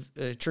the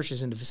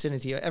churches in the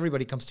vicinity,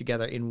 everybody comes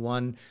together in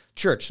one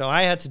church. So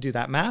I had to do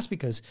that Mass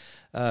because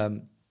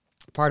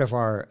part of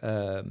our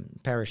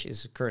parish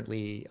is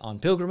currently on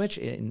pilgrimage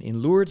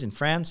in Lourdes in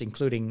France,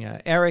 including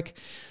Eric.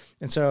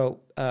 And so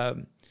I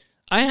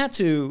had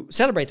to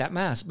celebrate that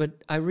Mass,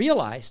 but I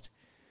realized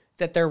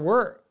that there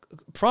were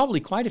probably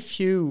quite a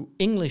few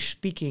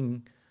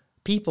English-speaking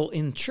people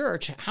in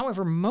church.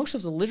 However, most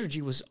of the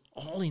liturgy was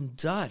all in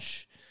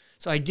Dutch.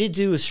 So I did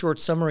do a short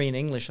summary in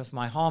English of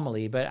my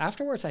homily, but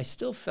afterwards I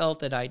still felt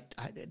that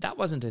that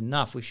wasn't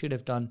enough. We should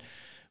have done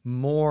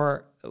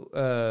more,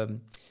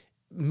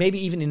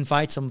 maybe even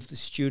invite some of the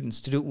students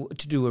to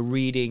do a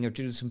reading or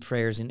to do some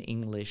prayers in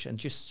English and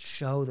just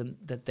show them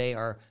that they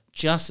are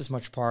just as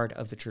much part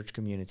of the church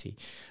community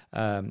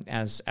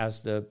as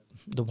the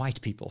white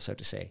people, so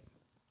to say.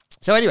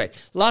 So anyway,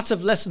 lots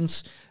of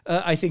lessons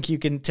I think you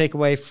can take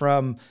away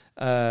from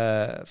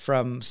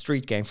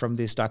Street Gang, from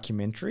this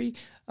documentary.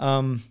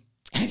 And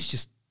it's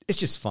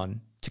just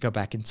fun to go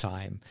back in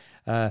time.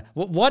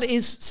 What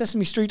is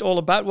Sesame Street all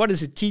about? What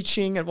is it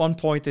teaching? At one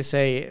point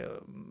they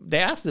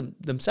ask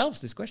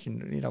themselves this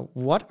question,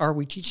 what are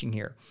we teaching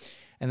here?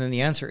 And then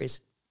the answer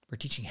is, we're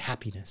teaching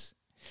happiness.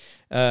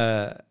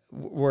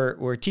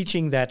 We're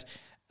teaching that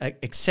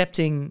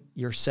accepting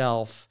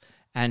yourself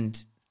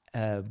and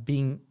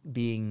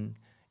being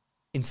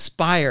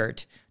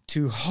inspired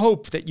to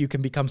hope that you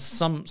can become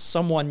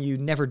someone you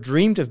never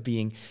dreamed of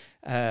being,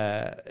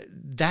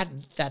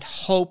 that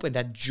hope and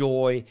that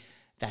joy,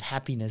 that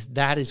happiness,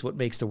 that is what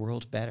makes the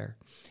world better.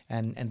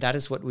 And that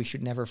is what we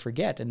should never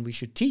forget. And we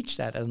should teach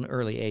that at an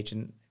early age.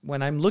 And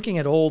when I'm looking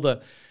at all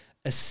the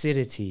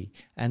acidity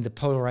and the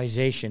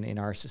polarization in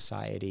our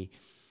society,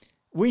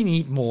 we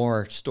need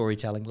more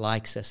storytelling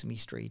like Sesame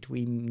Street.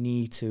 We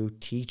need to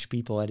teach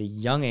people at a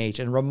young age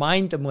and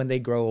remind them when they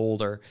grow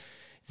older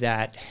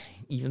that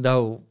even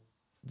though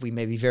we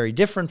may be very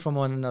different from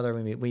one another,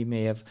 we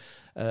may have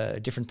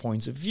different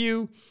points of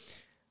view,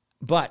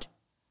 but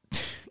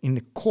in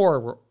the core,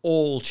 we're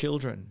all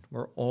children.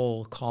 We're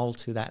all called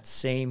to that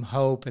same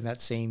hope and that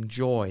same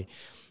joy.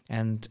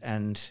 And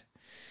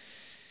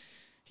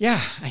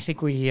yeah, I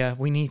think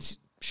we need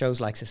shows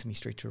like Sesame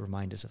Street to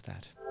remind us of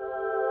that.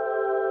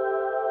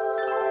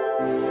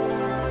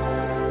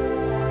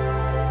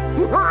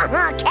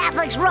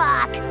 Catholics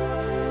rock!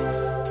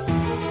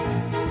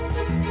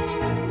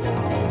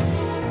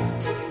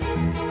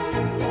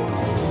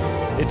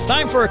 It's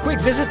time for a quick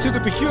visit to the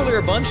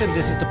Peculiar Bunch, and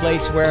this is the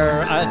place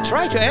where I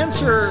try to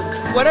answer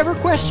whatever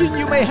question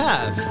you may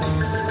have.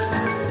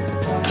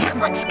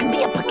 Catholics can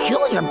be a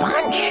peculiar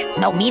bunch.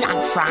 No meat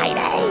on Friday.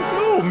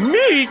 Oh,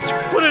 meat?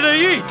 What do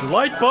they eat?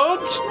 Light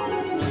bulbs?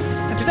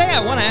 And today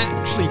I want to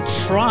actually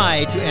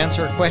try to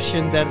answer a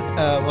question that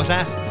was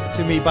asked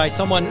to me by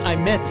someone I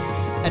met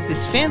at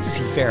this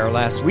fantasy fair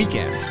last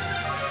weekend.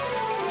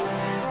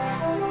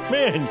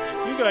 Man,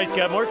 you guys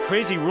got more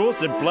crazy rules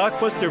than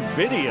Blockbuster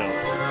Video.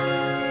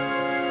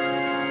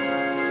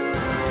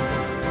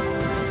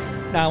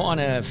 Now, on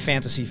a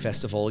fantasy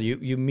festival,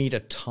 you meet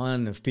a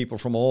ton of people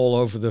from all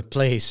over the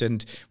place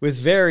and with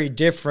very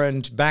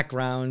different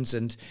backgrounds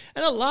and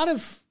a lot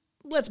of,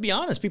 let's be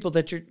honest, people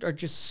that are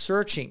just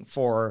searching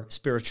for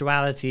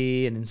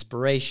spirituality and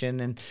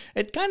inspiration. And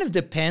it kind of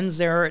depends.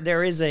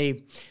 There is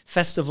a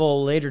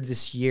festival later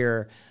this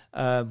year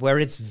where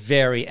it's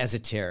very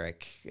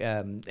esoteric.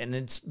 And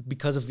it's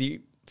because of the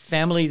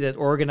family that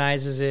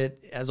organizes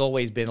it has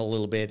always been a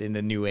little bit in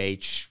the New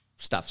Age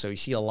stuff. So you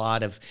see a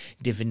lot of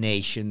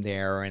divination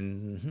there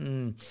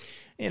and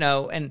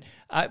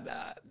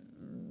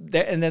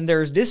then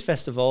there's this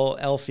festival,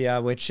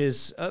 Elfia, which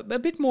is a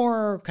bit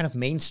more kind of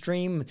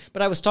mainstream.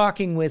 But I was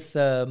talking with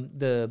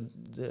the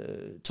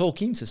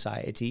Tolkien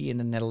Society in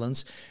the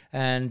Netherlands,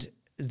 and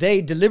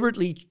they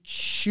deliberately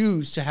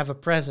choose to have a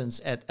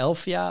presence at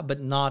Elfia, but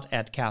not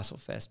at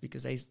Castlefest,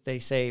 because they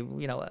say,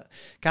 you know,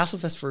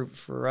 Castlefest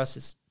for us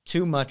is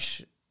too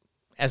much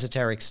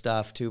esoteric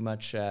stuff, too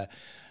much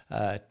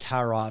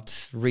tarot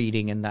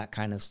reading and that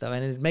kind of stuff,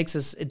 and it makes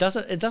us. It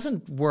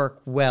doesn't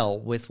work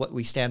well with what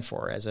we stand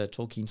for as a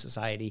Tolkien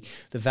society.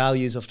 The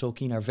values of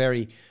Tolkien are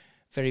very,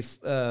 very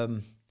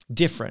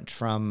different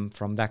from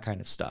that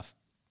kind of stuff.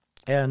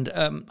 And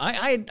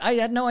I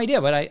had no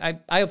idea, but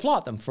I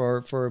applaud them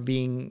for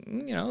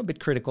being, you know, a bit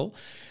critical.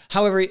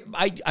 However,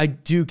 I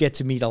do get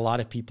to meet a lot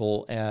of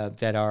people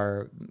that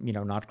are, you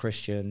know, not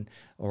Christian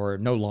or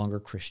no longer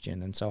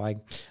Christian. And so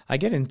I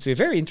get into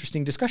very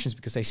interesting discussions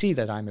because they see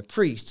that I'm a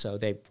priest. So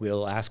they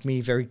will ask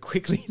me very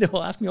quickly. They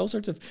will ask me all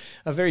sorts of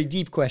very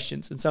deep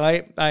questions. And so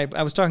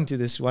I was talking to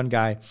this one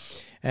guy,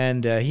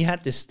 and he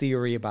had this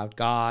theory about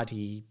God.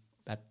 He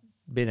had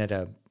been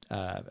at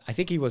I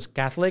think he was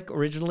Catholic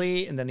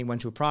originally, and then he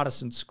went to a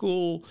Protestant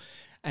school,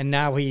 and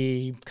now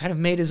he kind of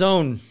made his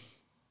own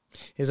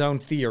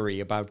theory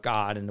about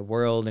God and the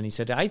world. And he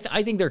said, I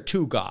think there are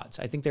two gods.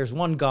 I think there's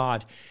one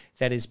God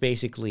that is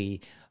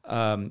basically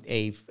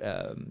a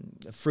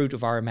fruit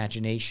of our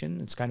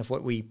imagination. It's kind of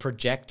what we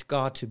project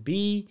God to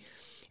be.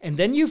 And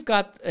then you've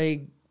got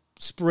a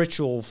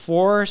spiritual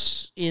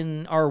force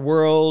in our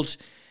world,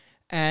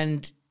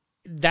 and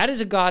that is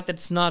a God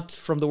that's not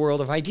from the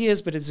world of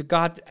ideas, but it's a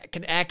God that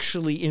can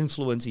actually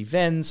influence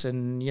events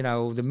and, you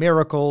know, the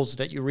miracles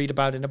that you read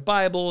about in the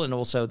Bible, and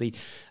also the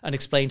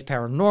unexplained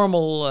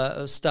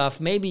paranormal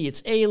stuff. Maybe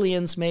it's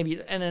aliens,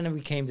 and then it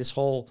became this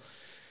whole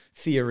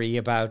theory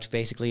about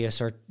basically a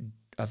sort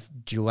of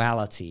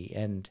duality.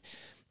 And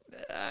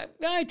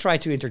I try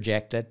to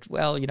interject that,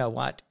 well, you know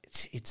what,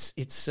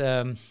 it's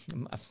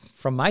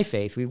from my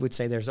faith, we would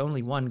say there's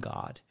only one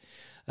God.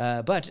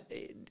 But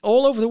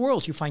all over the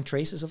world, you find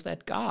traces of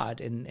that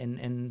God,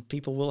 and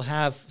people will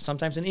have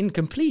sometimes an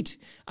incomplete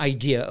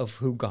idea of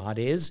who God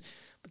is.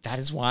 But that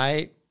is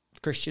why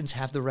Christians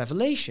have the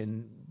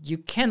revelation. You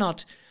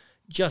cannot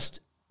just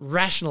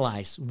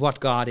rationalize what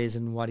God is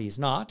and what He's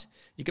not.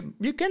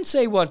 You can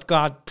say what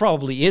God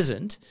probably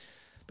isn't,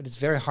 but it's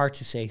very hard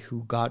to say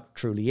who God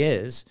truly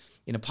is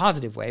in a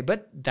positive way.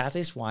 But that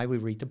is why we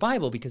read the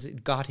Bible, because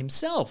God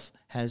Himself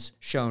has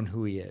shown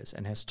who He is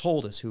and has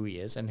told us who He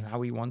is and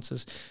how He wants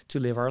us to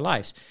live our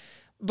lives.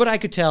 But I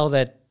could tell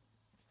that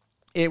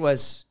it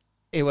was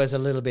a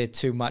little bit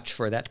too much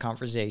for that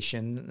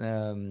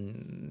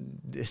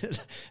conversation.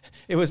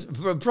 It was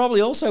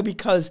probably also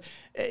because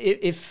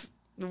if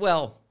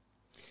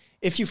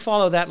you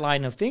follow that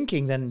line of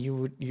thinking, then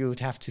you would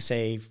have to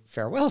say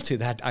farewell to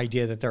that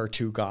idea that there are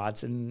two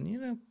gods. And, you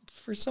know,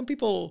 for some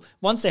people,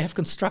 once they have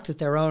constructed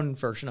their own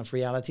version of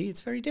reality,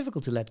 it's very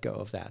difficult to let go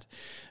of that.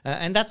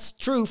 And that's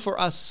true for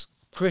us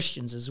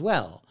Christians as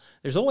well.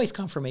 There's always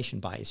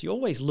confirmation bias. You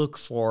always look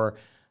for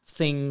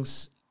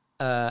things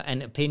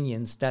and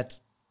opinions that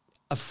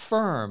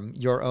affirm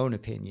your own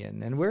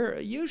opinion. And we're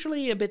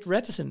usually a bit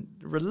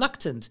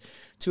reluctant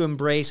to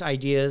embrace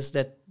ideas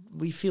that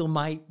we feel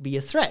might be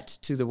a threat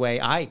to the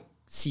way I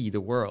see the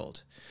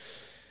world.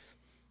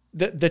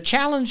 The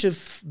challenge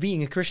of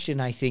being a Christian,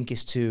 I think,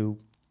 is to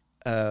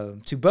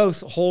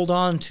both hold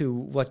on to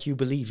what you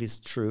believe is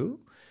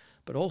true,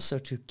 but also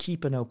to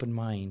keep an open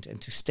mind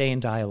and to stay in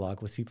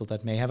dialogue with people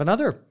that may have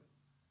another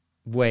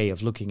way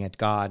of looking at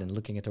God and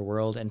looking at the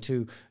world, and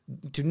to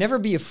never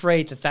be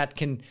afraid that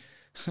can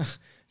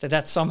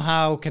that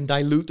somehow can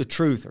dilute the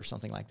truth or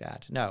something like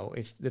that. No,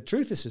 if the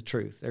truth is the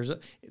truth,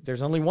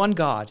 there's only one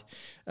God.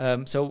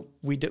 So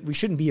we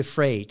shouldn't be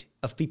afraid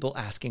of people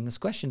asking us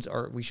questions,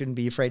 or we shouldn't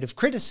be afraid of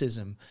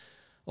criticism.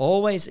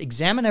 Always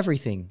examine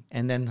everything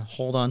and then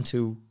hold on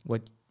to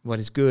what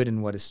is good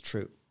and what is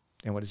true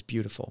and what is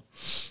beautiful.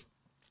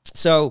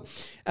 So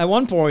at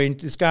one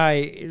point, this guy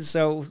is,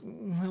 so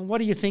what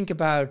do you think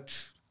about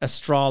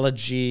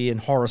astrology and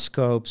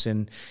horoscopes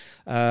and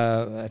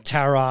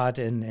tarot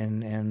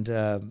and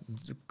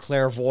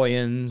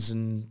clairvoyance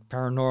and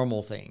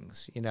paranormal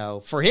things? You know,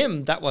 for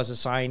him, that was a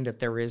sign that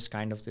there is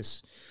kind of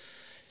this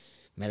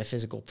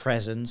metaphysical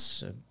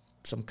presence,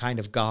 some kind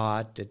of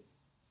God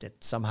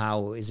that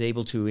somehow is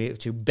able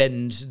to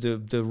bend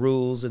the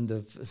rules and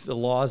the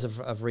laws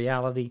of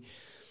reality.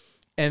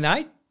 And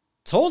I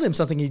told him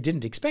something he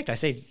didn't expect. I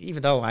said,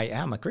 even though I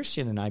am a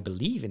Christian and I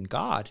believe in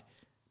God,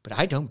 but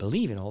I don't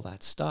believe in all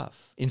that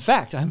stuff. In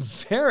fact, I'm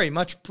very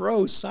much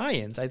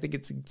pro-science. I think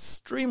it's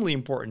extremely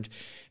important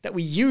that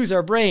we use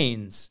our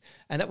brains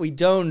and that we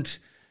don't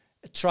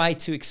try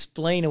to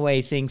explain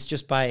away things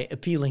just by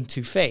appealing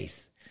to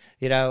faith.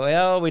 You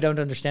know, we don't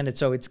understand it,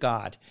 so it's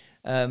God.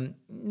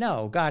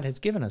 No, God has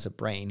given us a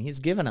brain.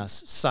 He's given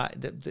us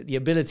the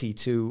ability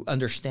to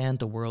understand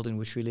the world in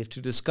which we live,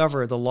 to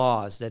discover the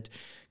laws that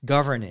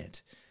govern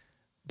it.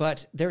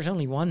 But there's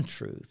only one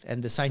truth,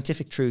 and the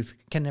scientific truth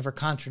can never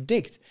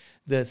contradict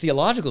the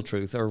theological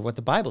truth or what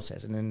the Bible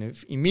says. And then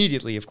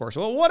immediately, of course,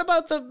 well, what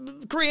about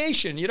the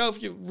creation? You know,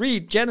 if you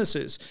read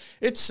Genesis,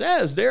 it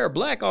says there,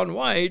 black on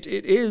white,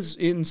 it is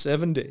in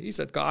 7 days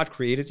that God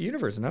created the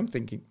universe. And I'm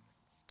thinking,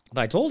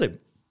 but I told him,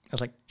 I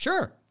was like,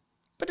 sure,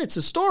 but it's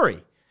a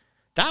story.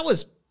 That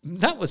was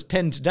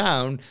penned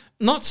down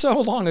not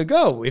so long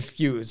ago,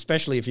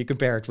 especially if you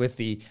compare it with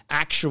the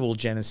actual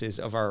genesis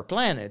of our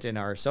planet and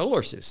our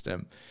solar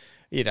system.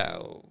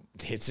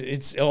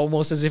 It's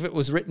almost as if it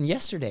was written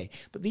yesterday.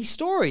 But these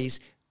stories,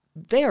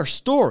 they are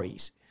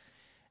stories.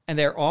 And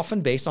they're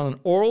often based on an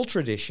oral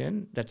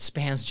tradition that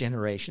spans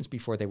generations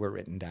before they were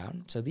written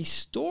down. So these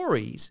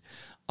stories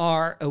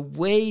are a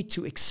way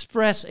to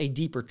express a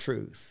deeper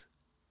truth.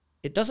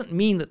 It doesn't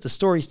mean that the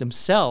stories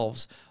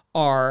themselves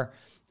are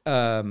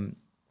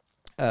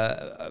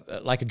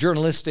like a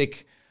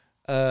journalistic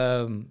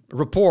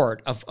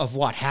report of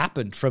what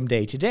happened from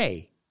day to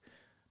day.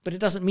 But it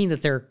doesn't mean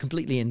that they're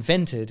completely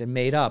invented and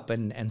made up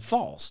and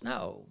false.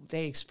 No,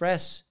 they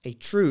express a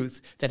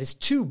truth that is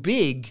too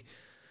big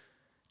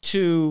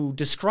to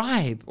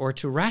describe or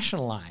to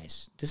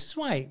rationalize. This is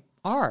why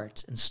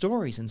art and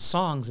stories and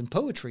songs and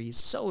poetry is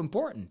so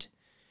important.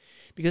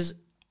 Because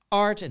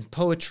art and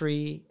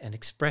poetry and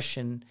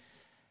expression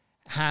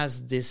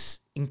has this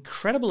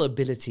incredible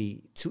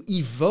ability to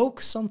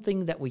evoke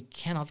something that we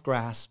cannot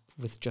grasp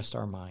with just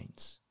our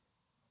minds.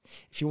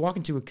 If you walk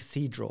into a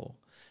cathedral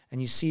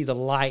and you see the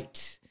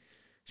light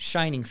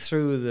shining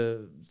through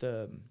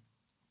the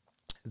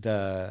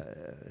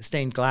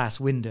stained glass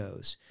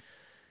windows,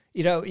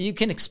 you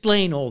can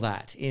explain all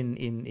that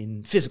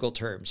in physical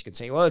terms. You can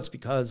say, well, it's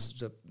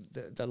because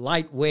the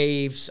light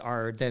waves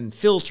are then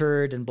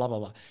filtered and blah, blah,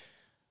 blah.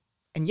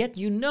 And yet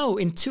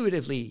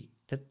intuitively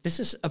that this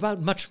is about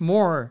much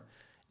more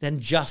than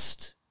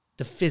just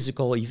the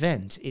physical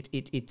event.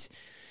 It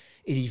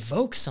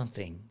evokes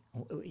something.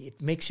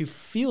 It makes you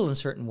feel in a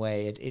certain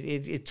way.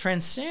 It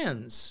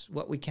transcends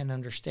what we can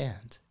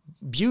understand.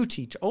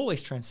 Beauty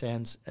always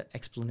transcends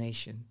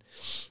explanation.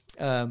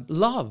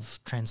 Love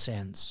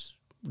transcends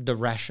the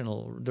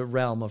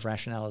realm of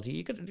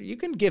rationality. You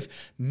can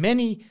give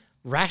many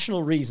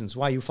rational reasons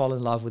why you fall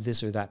in love with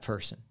this or that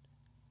person.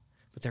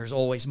 But there's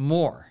always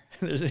more.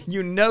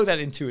 You know that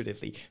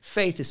intuitively.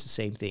 Faith is the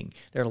same thing.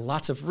 There are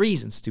lots of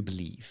reasons to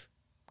believe.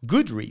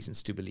 Good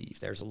reasons to believe.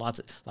 There's a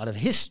lot of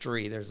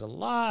history. There's a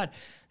lot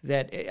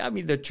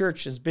the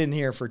church has been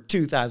here for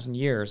 2,000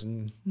 years,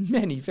 and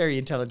many very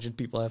intelligent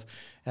people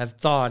have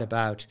thought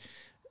about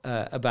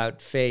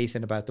faith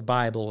and about the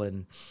Bible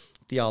and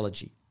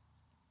theology.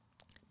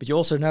 But you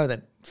also know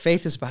that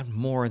faith is about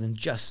more than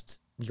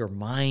just your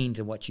mind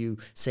and what you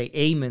say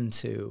amen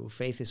to.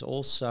 Faith is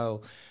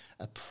also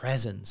a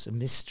presence, a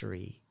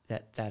mystery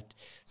that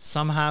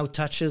somehow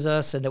touches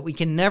us and that we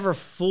can never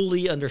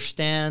fully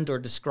understand or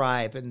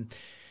describe. And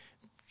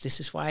this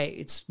is why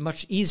it's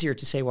much easier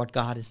to say what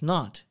God is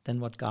not than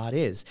what God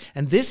is.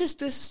 And this is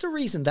the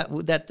reason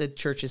that the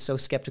church is so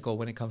skeptical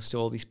when it comes to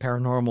all these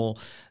paranormal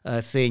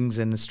things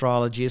and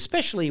astrology,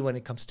 especially when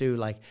it comes to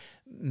like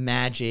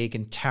magic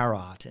and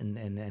tarot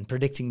and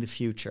predicting the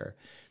future.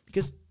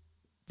 Because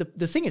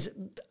the thing is,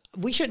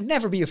 we should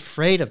never be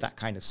afraid of that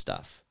kind of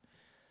stuff.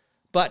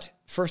 But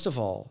first of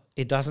all,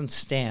 it doesn't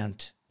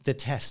stand the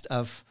test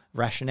of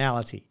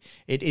rationality.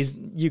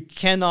 You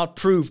cannot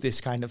prove this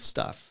kind of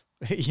stuff.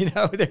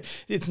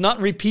 It's not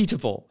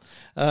repeatable.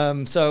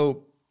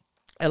 So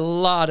a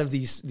lot of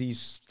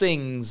these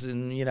things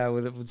and,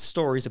 with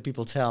stories that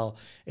people tell,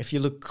 if you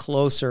look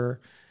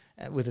closer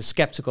with a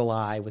skeptical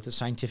eye, with a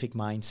scientific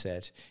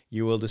mindset,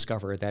 you will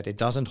discover that it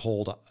doesn't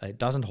hold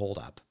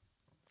up.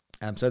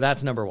 So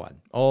that's number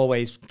one.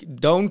 Always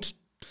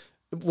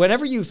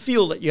whenever you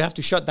feel that you have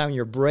to shut down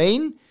your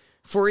brain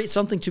for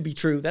something to be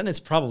true, then it's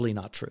probably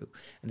not true.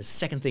 And the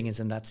second thing is,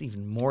 and that's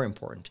even more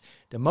important,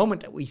 the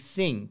moment that we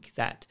think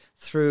that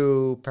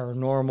through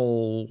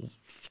paranormal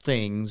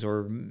things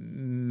or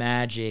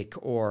magic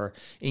or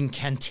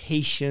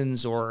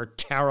incantations or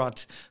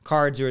tarot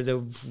cards or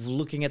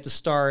looking at the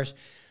stars,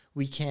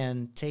 we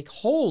can take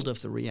hold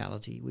of the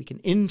reality. We can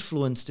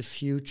influence the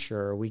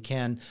future. We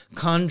can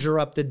conjure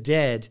up the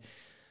dead.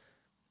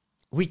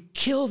 We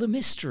kill the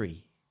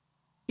mystery.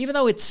 Even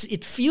though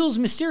it feels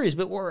mysterious,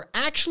 but what we're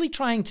actually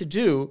trying to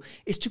do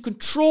is to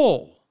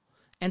control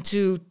and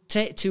to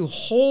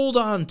hold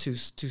on to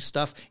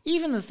stuff,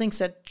 even the things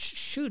that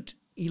should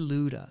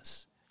elude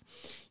us.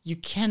 You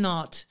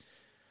cannot...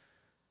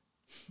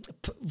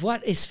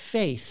 What is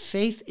faith?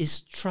 Faith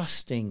is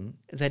trusting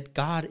that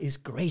God is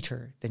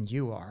greater than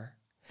you are,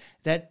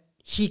 that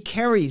He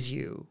carries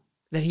you,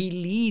 that He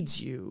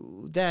leads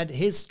you, that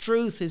His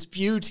truth, His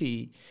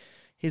beauty,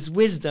 His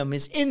wisdom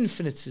is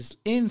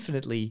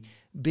infinitely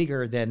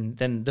bigger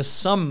than the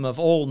sum of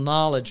all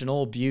knowledge and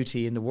all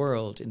beauty in the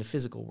world, in the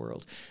physical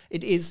world.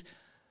 It is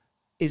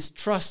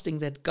trusting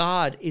that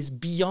God is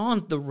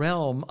beyond the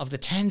realm of the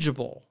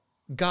tangible.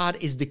 God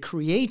is the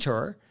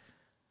creator,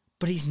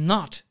 but He's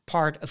not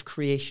part of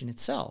creation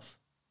itself.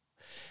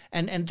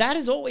 And that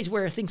is always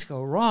where things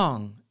go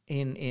wrong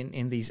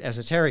in these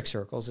esoteric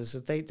circles, is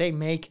that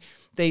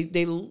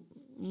they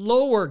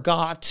lower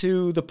God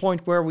to the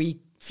point where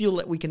we feel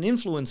that we can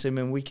influence Him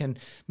and we can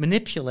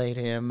manipulate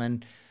Him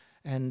and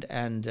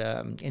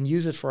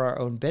use it for our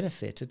own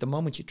benefit. At the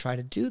moment you try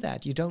to do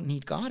that, you don't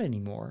need God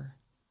anymore.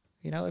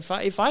 You know,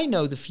 if I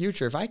know the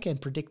future, if I can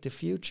predict the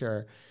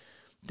future,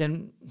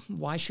 then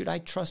why should I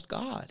trust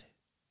God?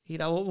 You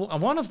know,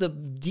 one of the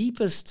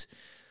deepest,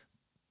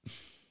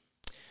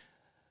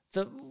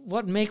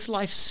 what makes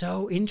life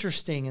so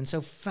interesting and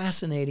so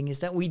fascinating is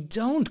that we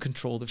don't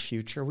control the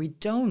future. We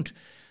don't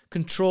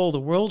control the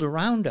world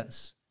around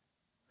us.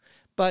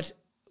 But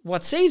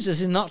what saves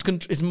us is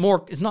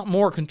not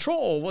more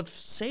control. What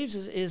saves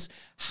us is,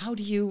 how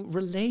do you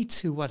relate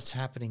to what's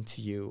happening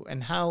to you,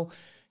 and how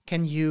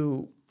can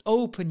you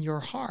open your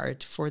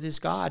heart for this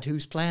God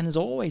whose plan is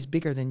always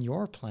bigger than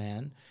your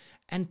plan,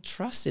 and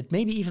trust it,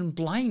 maybe even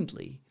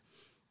blindly.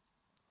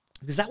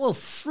 Because that will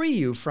free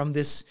you from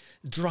this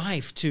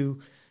drive to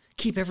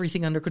keep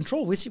everything under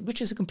control,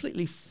 which is a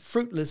completely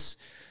fruitless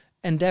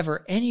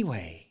endeavor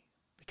anyway.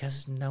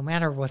 Because no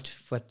matter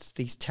what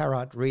these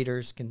tarot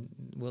readers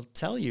will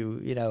tell you,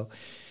 you know,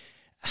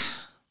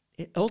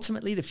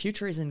 ultimately the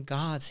future is in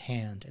God's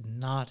hand,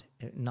 and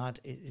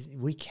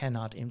we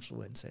cannot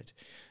influence it.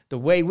 The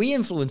way we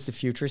influence the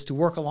future is to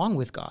work along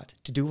with God,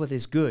 to do what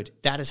is good.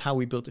 That is how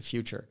we build the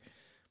future.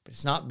 But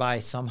it's not by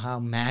somehow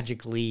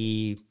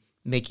magically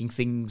making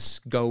things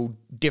go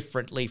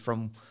differently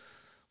from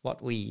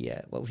what we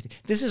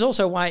think. This is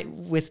also why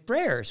with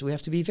prayers we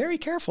have to be very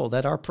careful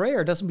that our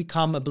prayer doesn't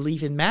become a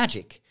belief in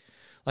magic.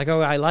 Like,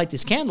 oh, I light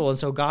this candle and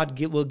so God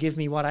will give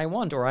me what I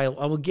want, or I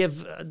will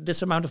give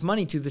this amount of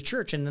money to the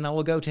church and then I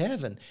will go to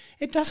heaven.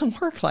 It doesn't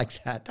work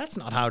like that. That's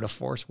not how the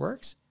force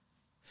works.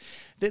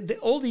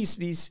 All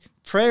these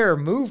prayer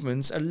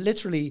movements are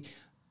literally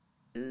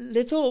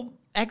little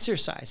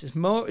exercises.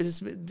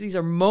 These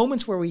are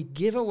moments where we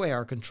give away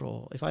our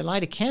control. If I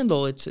light a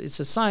candle, it's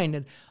a sign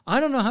that I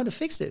don't know how to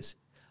fix this.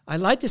 I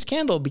light this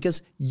candle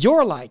because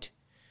your light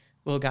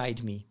will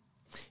guide me.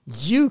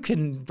 You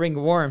can bring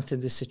warmth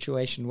in this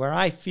situation where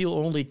I feel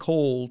only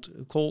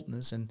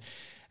coldness, and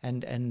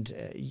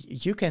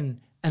you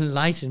can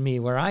enlighten me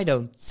where I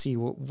don't see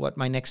what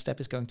my next step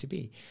is going to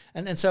be.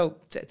 And so,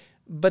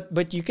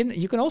 but you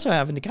can also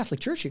have in the Catholic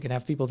Church, you can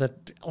have people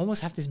that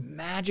almost have this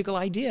magical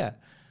idea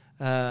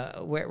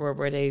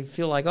where they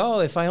feel like, oh,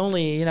 if I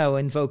only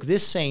invoke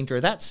this saint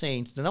or that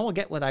saint, then I will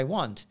get what I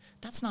want.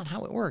 That's not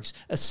how it works.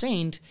 A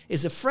saint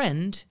is a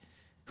friend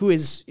who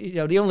is,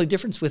 the only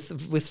difference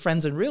with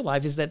friends in real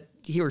life is that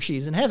he or she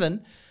is in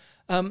heaven.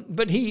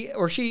 But he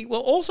or she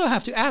will also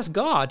have to ask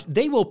God.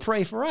 They will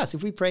pray for us.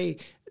 If we pray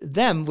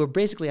them, we're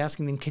basically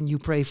asking them, can you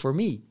pray for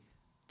me?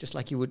 Just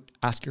like you would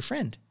ask your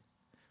friend.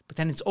 But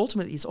then it's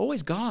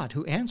always God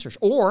who answers.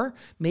 Or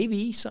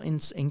maybe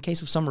in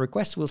case of some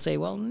requests, we'll say,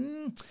 well,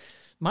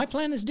 my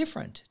plan is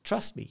different.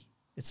 Trust me.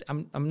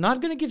 I'm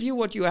not going to give you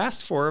what you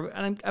asked for,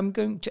 and I'm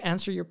going to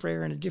answer your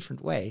prayer in a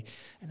different way.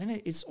 And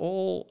then it's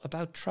all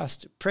about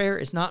trust. Prayer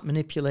is not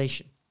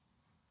manipulation.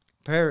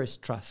 Prayer is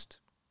trust.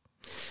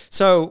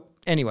 So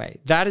anyway,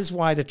 that is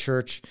why the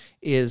church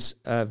is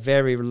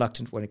very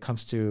reluctant when it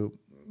comes to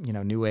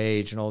New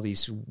Age and all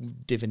these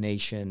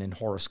divination and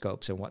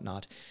horoscopes and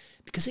whatnot,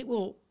 because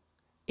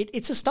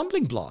it's a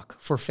stumbling block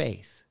for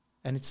faith,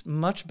 and it's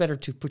much better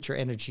to put your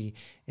energy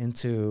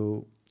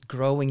into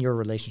growing your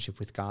relationship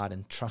with God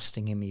and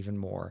trusting Him even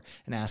more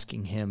and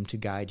asking Him to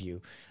guide you.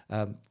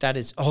 That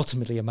is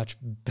ultimately a much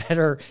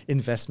better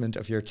investment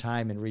of your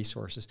time and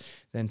resources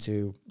than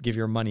to give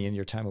your money and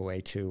your time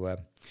away to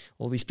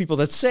all these people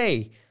that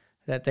say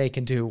that they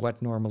can do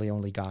what normally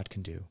only God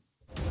can do.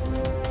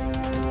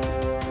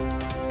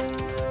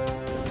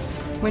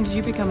 When did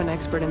you become an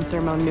expert in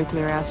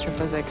thermonuclear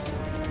astrophysics?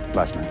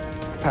 Last night.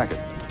 The packet.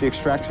 The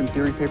extraction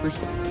theory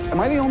papers. Am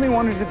I the only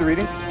one who did the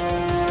reading?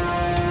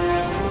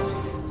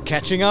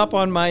 Catching up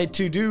on my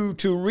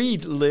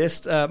to-read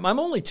list. I'm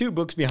only 2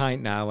 books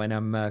behind now, and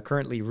I'm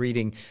currently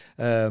reading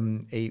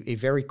a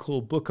very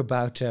cool book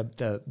about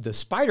the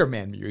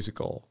Spider-Man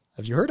musical.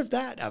 Have you heard of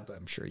that?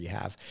 I'm sure you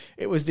have.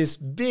 It was this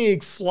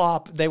big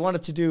flop. They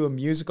wanted to do a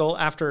musical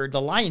after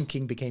The Lion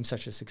King became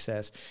such a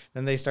success.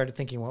 Then they started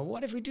thinking, well,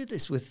 what if we do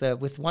this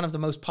with one of the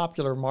most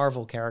popular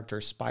Marvel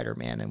characters,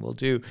 Spider-Man, and we'll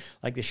do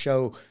like the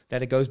show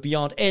that it goes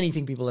beyond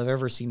anything people have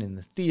ever seen in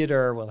the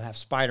theater. We'll have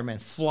Spider-Man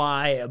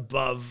fly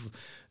above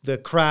the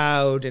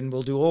crowd, and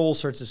we'll do all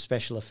sorts of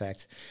special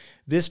effects.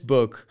 This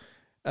book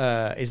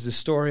is the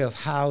story of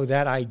how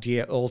that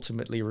idea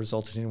ultimately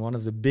resulted in one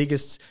of the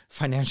biggest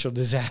financial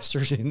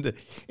disasters in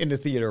the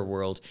theater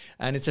world.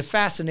 And it's a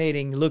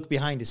fascinating look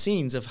behind the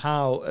scenes of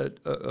how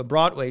a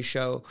Broadway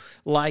show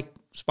like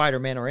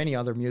Spider-Man or any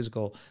other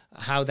musical,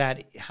 how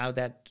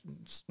that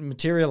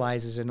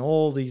materializes in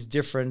all these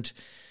different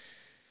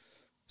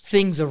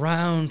things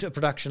around a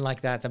production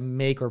like that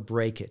make or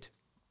break it.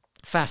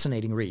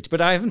 Fascinating read. But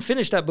I haven't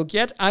finished that book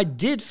yet. I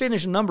did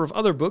finish a number of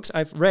other books.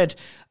 I've read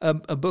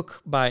a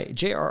book by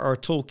J.R.R.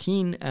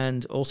 Tolkien,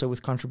 and also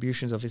with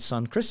contributions of his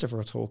son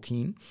Christopher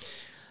Tolkien.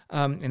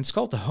 And it's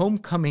called The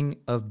Homecoming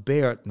of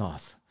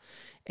Beardnoth.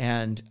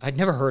 And I'd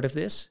never heard of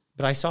this,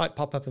 but I saw it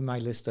pop up in my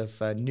list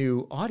of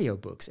new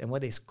audiobooks. And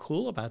what is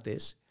cool about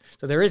this,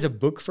 so there is a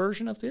book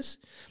version of this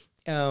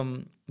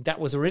that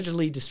was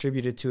originally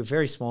distributed to a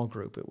very small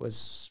group. It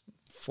was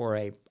for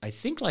I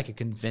think like a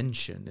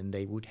convention, and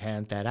they would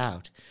hand that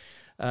out.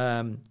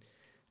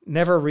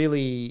 Never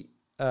really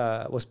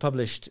was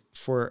published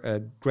for a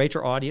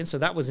greater audience, so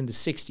that was in the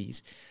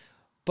 60s.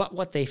 But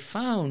what they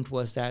found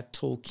was that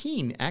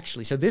Tolkien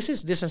actually, so this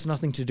has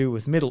nothing to do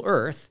with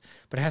Middle-earth,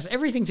 but it has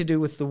everything to do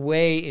with the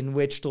way in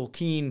which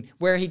Tolkien,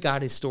 where he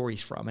got his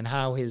stories from and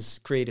how his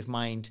creative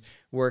mind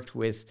worked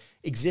with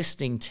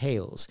existing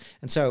tales.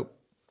 And so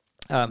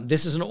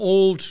this is an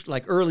old,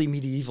 like early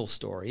medieval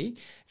story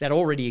that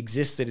already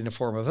existed in the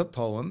form of a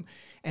poem.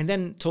 And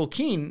then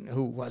Tolkien,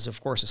 who was,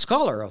 of course, a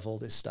scholar of all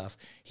this stuff,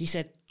 he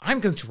said, I'm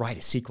going to write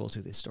a sequel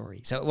to this story.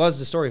 So it was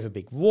the story of a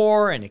big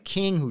war and a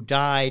king who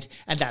died,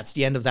 and that's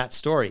the end of that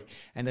story.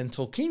 And then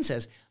Tolkien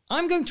says,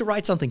 I'm going to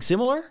write something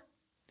similar.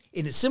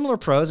 In a similar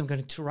prose, I'm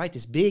going to write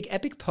this big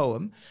epic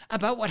poem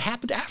about what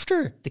happened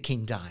after the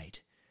king died.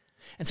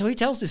 And so he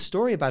tells this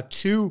story about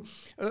two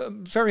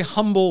very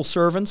humble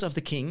servants of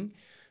the king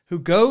who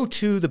go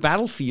to the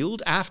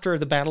battlefield after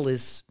the battle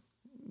is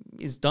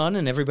done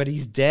and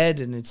everybody's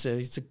dead, and it's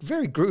a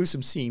very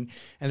gruesome scene,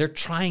 and they're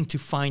trying to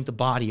find the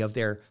body of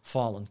their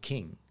fallen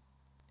king.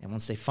 And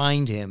once they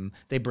find him,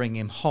 they bring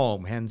him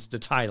home, hence the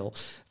title,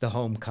 The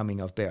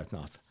Homecoming of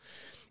Beartnoth.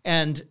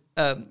 And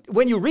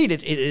when you read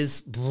it, it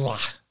is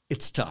blah,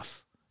 it's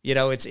tough. You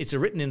know, it's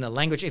written in a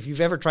language. If you've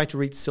ever tried to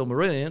read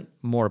Silmarillion,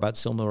 more about the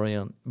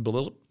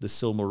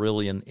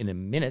Silmarillion in a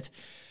minute,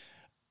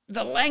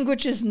 the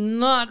language is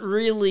not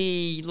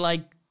really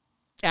like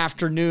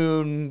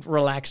afternoon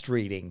relaxed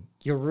reading.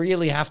 You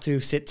really have to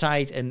sit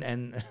tight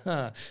and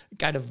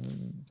kind of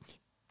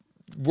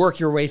work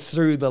your way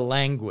through the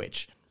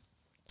language.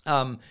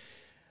 So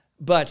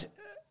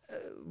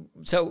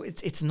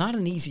it's not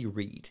an easy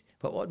read.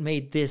 But what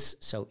made this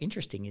so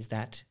interesting is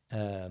that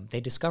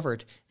they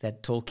discovered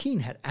that Tolkien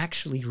had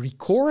actually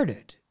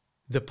recorded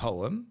the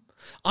poem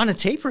on a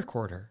tape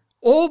recorder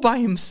all by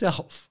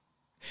himself.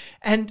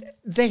 And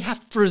they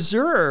have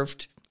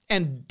preserved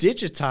and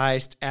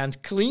digitized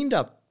and cleaned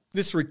up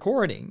this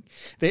recording.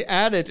 They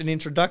added an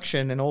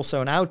introduction and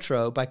also an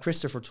outro by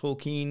Christopher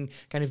Tolkien,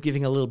 kind of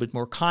giving a little bit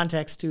more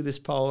context to this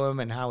poem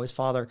and how his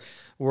father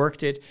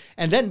worked it.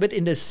 And then, but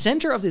in the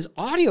center of this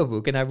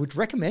audiobook, and I would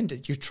recommend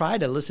that you try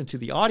to listen to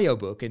the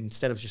audiobook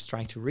instead of just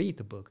trying to read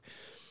the book,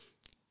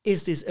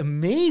 is this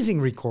amazing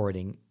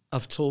recording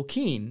of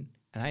Tolkien.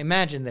 And I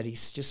imagine that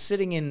he's just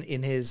sitting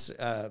in his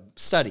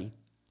study,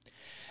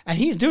 and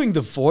he's doing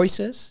the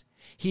voices.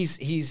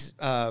 He's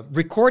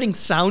recording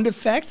sound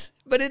effects,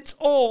 but it's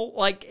all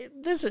like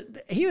this.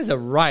 He was a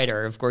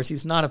writer, of course.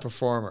 He's not a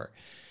performer,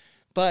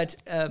 but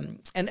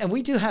and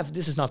we do have.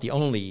 This is not the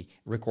only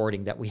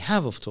recording that we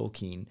have of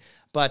Tolkien.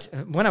 But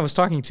when I was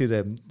talking to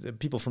the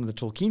people from the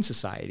Tolkien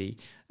Society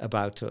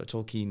about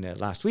Tolkien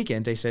last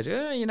weekend, they said,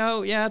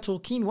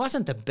 Tolkien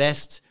wasn't the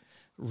best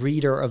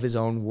reader of his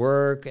own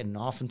work, and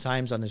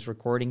oftentimes on his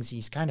recordings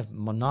he's kind of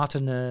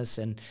monotonous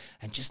and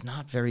just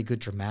not very good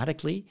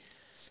dramatically.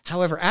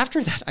 However,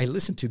 after that, I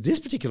listened to this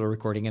particular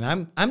recording,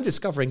 and I'm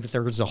discovering that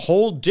there was a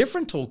whole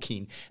different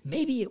Tolkien.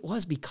 Maybe it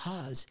was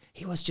because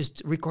he was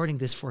just recording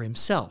this for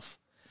himself.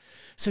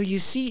 So you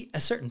see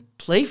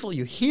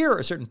you hear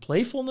a certain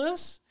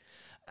playfulness,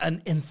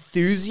 an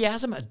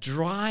enthusiasm, a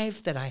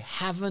drive that I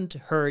haven't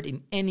heard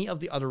in any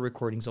of the other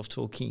recordings of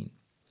Tolkien.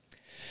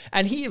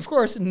 And he, of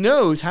course,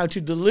 knows how to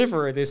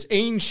deliver this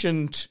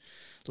ancient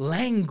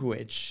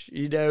language.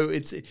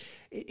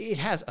 It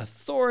has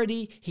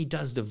authority. He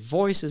does the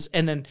voices,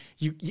 and then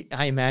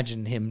I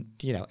imagine him,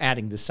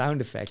 adding the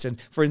sound effects.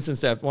 And for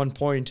instance, at one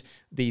point,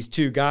 these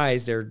two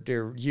guys,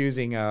 they're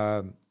using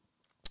a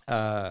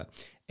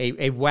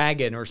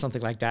wagon or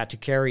something like that to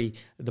carry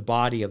the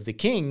body of the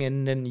king,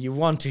 and then you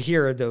want to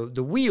hear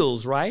the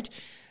wheels, right?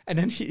 And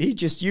then he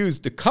just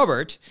used the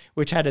cupboard,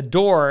 which had a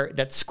door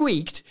that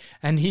squeaked.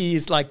 And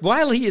he's like,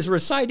 while he is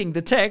reciting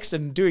the text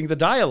and doing the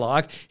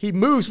dialogue, he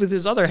moves with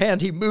his other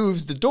hand, he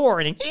moves the door.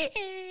 And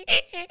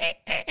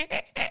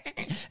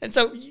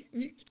so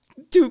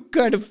to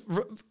kind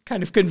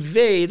of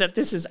convey that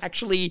this is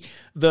actually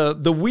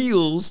the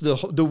wheels,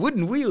 the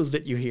wooden wheels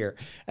that you hear.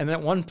 And then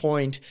at one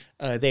point,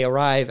 they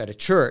arrive at a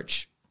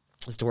church.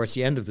 It's towards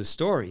the end of the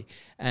story.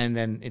 And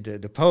then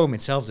the poem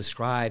itself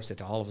describes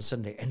that all of a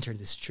sudden they enter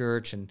this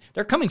church, and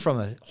they're coming from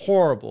a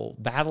horrible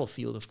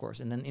battlefield, of course.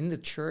 And then in the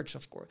church,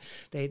 of course,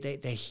 they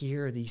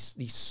hear these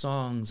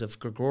songs of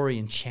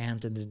Gregorian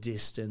chant in the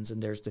distance,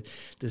 and there's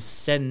the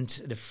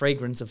scent, the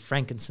fragrance of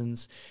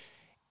frankincense.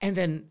 And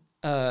then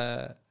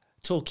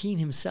Tolkien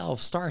himself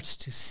starts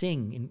to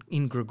sing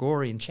in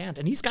Gregorian chant,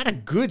 and he's got a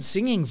good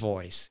singing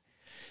voice.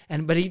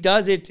 But he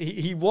does it,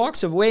 he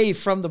walks away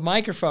from the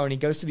microphone, he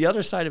goes to the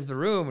other side of the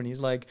room, and he's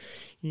like,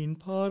 in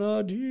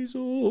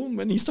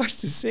paradisum, and he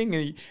starts to sing,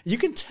 and you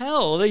can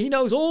tell that he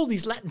knows all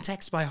these Latin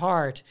texts by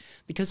heart,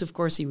 because of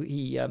course he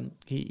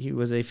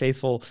was a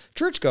faithful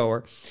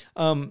churchgoer.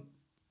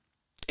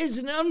 It's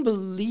an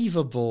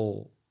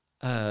unbelievable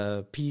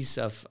piece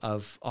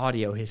of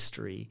audio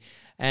history,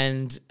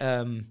 and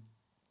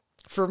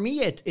for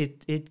me,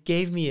 it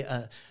gave me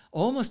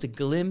almost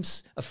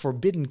a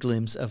forbidden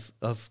glimpse of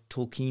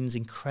Tolkien's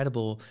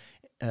incredible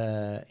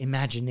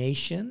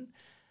imagination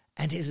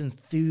and his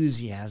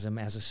enthusiasm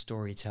as a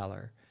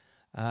storyteller.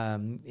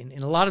 In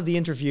a lot of the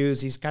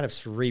interviews, he's kind of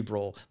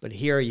cerebral, but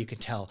here you can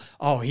tell,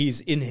 he's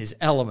in his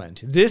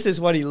element. This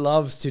is what he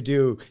loves to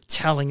do,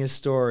 telling his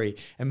story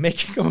and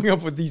coming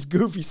up with these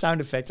goofy sound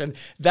effects. And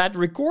that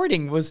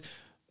recording was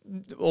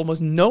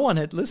almost no one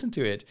had listened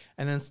to it.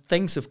 And then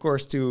thanks, of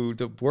course, to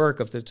the work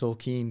of the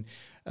Tolkien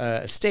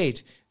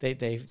estate,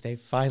 they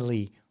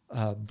finally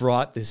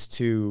brought this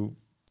to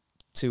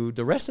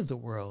the rest of the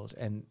world.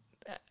 And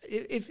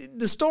if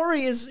the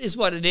story is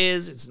what it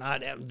is, it's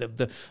not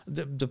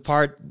the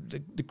part.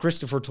 The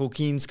Christopher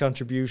Tolkien's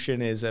contribution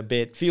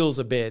feels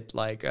a bit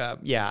like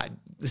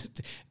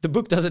the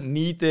book doesn't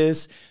need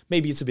this.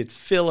 Maybe it's a bit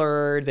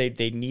filler.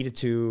 They needed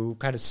to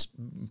kind of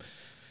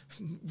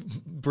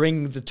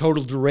bring the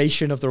total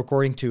duration of the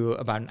recording to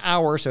about an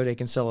hour so they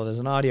can sell it as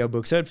an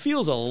audiobook. So it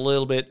feels a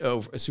little bit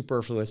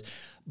superfluous,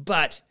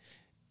 but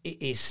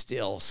it is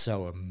still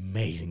so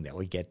amazing that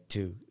we get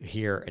to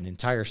hear an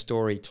entire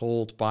story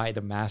told by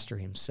the master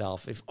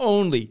himself. If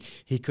only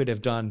he could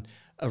have done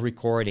a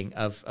recording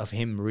of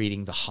him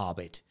reading The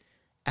Hobbit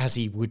as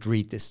he would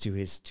read this to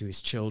his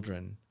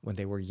children when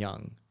they were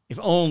young. If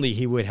only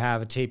he would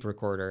have a tape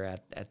recorder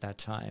at that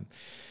time.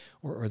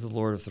 Or The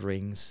Lord of the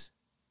Rings.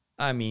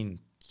 I mean,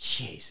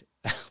 jeez,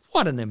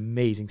 what an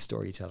amazing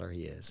storyteller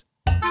he is.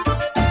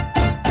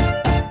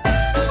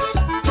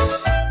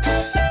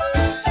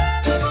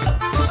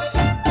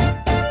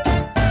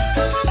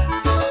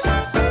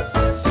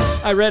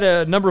 I read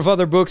a number of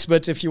other books,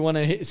 but if you want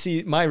to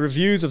see my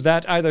reviews of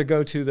that, either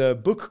go to the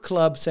book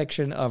club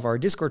section of our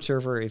Discord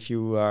server if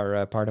you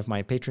are part of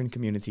my Patreon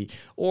community,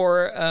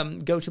 or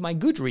go to my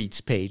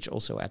Goodreads page,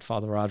 also at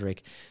Father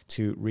Roderick,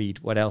 to read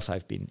what else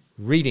I've been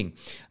reading.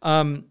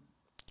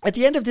 At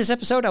the end of this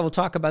episode, I will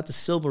talk about the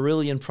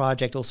Silmarillion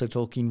project, also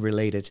Tolkien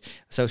related,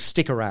 so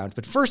stick around.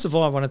 But first of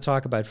all, I want to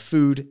talk about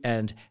food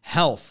and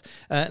health.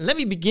 Let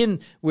me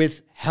begin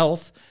with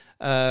health.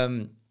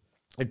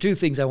 There are two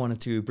things I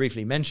wanted to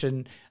briefly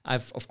mention.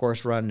 I've, of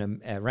course,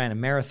 ran a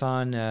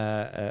marathon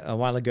a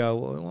while ago.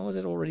 What was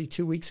it, already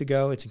 2 weeks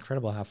ago? It's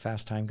incredible how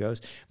fast time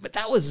goes. But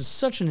that was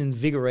such an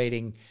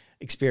invigorating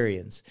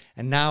experience.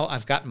 And now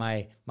I've got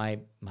my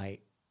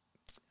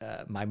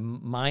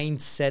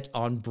mindset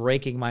on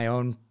breaking my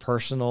own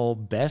personal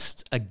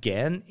best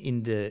again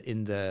in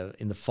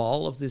the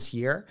fall of this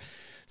year.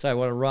 So I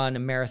want to run a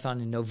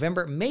marathon in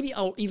November. Maybe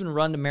I'll even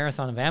run the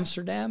Marathon of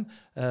Amsterdam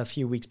a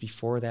few weeks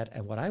before that.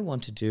 And what I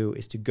want to do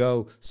is to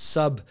go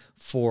sub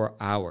 4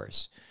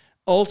 hours.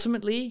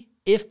 Ultimately,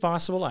 if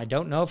possible, I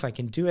don't know if I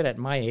can do it at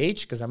my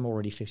age because I'm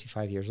already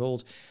 55 years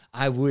old.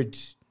 I would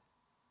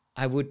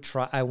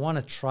try. I want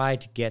to try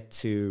to get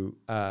to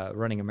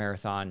running a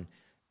marathon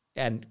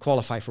and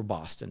qualify for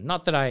Boston.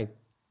 Not that I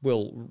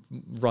will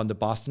run the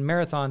Boston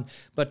Marathon,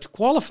 but to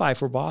qualify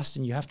for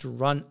Boston, you have to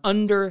run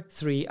under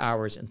 3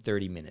 hours and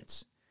 30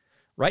 minutes.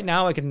 Right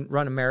now, I can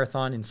run a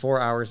marathon in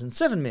 4 hours and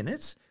 7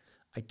 minutes.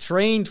 I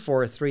trained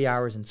for 3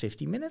 hours and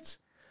 50 minutes.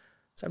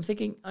 So I'm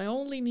thinking I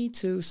only need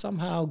to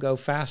somehow go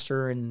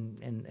faster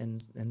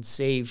and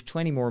save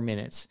 20 more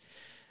minutes,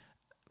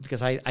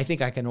 because I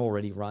think I can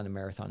already run a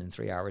marathon in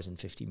 3 hours and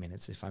 50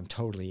 minutes if I'm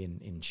totally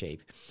in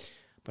shape.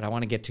 But I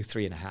want to get to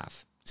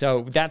 3.5.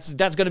 So that's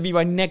going to be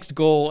my next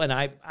goal, and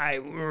I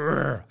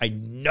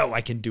know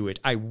I can do it.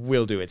 I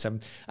will do it. So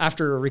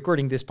after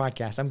recording this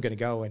podcast, I'm going to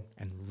go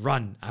and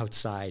run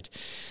outside.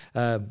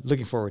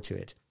 Looking forward to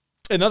it.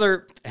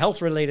 Another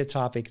health-related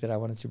topic that I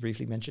wanted to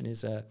briefly mention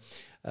is an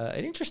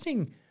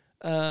interesting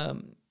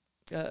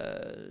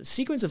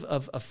sequence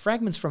of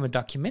fragments from a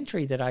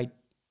documentary that I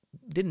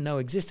didn't know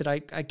existed. I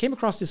came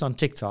across this on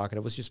TikTok, and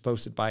it was just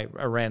posted by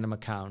a random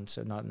account,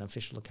 so not an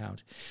official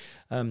account.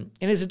 And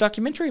it's a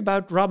documentary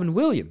about Robin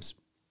Williams.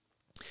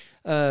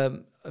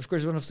 Of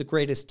course, one of the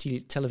greatest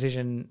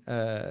television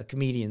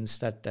comedians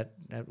that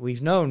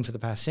we've known for the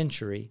past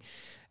century,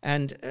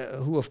 and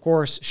who, of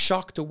course,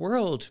 shocked the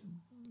world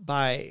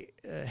by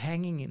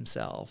hanging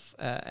himself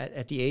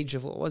at the age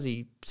of, what was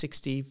he,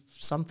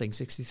 60-something,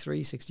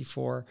 63,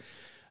 64,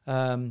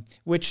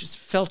 which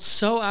felt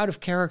so out of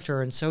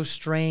character and so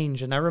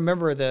strange. And I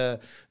remember the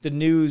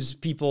news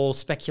people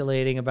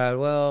speculating about,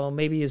 well,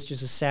 maybe he's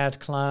just a sad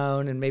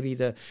clown, and maybe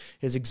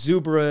his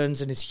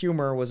exuberance and his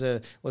humor was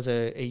a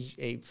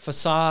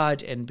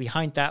facade, and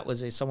behind that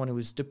was someone who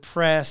was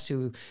depressed,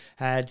 who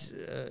had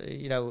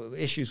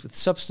issues with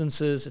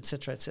substances,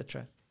 etc.,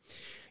 etc.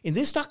 In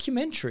this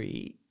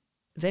documentary,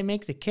 they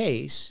make the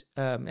case,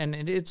 and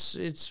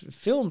it's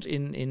filmed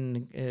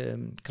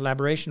in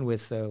collaboration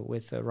with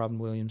Robin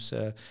Williams'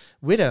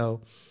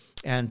 widow,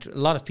 and a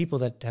lot of people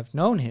that have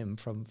known him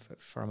from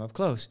up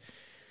close.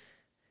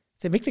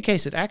 They make the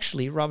case that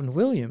actually Robin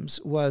Williams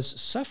was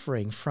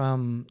suffering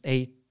from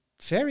a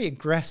very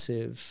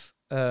aggressive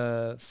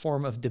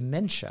form of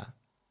dementia,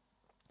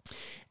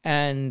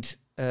 and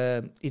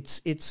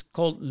it's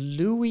called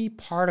Lewy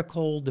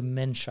particle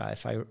dementia,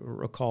 if I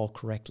recall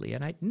correctly,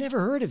 and I'd never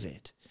heard of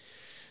it.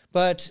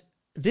 But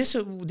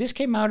this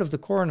came out of the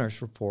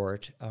coroner's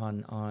report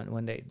on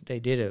when they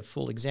did a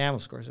full exam,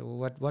 of course.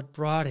 What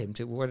brought him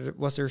to?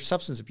 Was there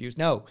substance abuse?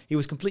 No, he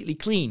was completely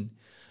clean.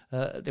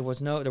 There were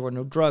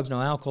no drugs,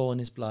 no alcohol in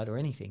his blood or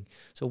anything.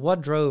 So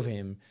what drove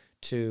him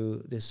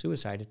to this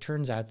suicide? It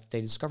turns out that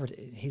they discovered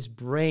his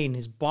brain,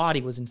 his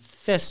body was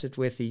infested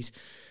with these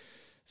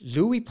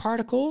Lewy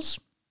particles.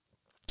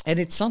 And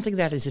it's something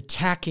that is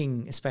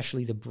attacking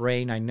especially the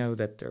brain. I know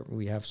that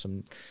we have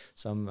some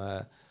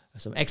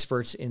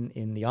experts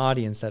in the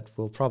audience that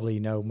will probably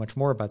know much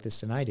more about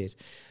this than I did.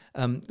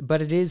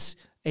 But it is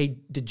a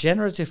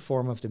degenerative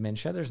form of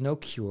dementia. There's no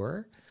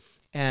cure.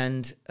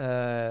 And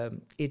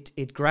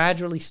it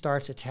gradually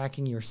starts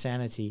attacking your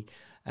sanity.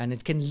 And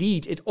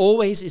it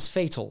always is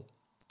fatal.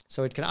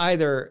 So it can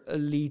either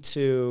lead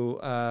to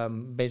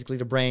basically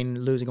the brain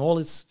losing all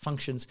its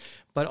functions,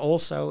 but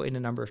also in a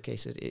number of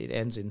cases it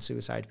ends in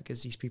suicide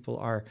because these people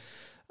are,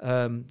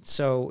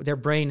 so their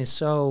brain is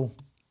so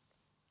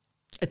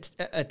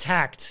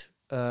attacked,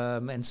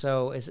 and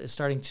so is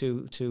starting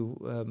to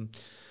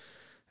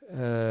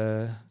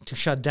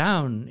shut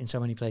down in so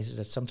many places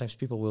that sometimes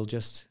people will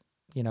just,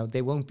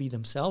 they won't be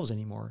themselves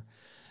anymore.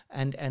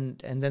 And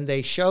then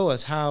they show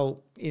us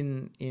how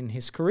in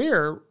his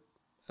career,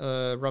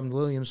 Robin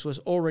Williams was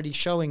already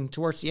showing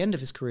towards the end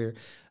of his career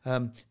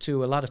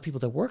to a lot of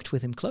people that worked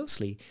with him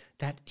closely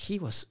that he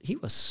was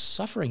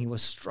suffering, he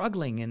was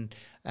struggling,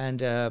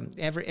 and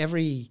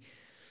every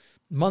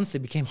month it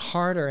became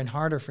harder and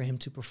harder for him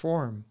to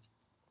perform.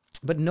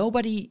 But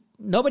nobody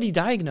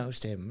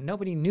diagnosed him.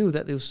 Nobody knew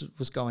that this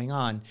was going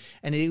on,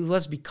 and it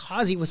was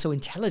because he was so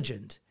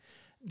intelligent.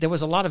 There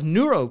was a lot of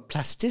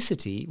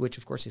neuroplasticity, which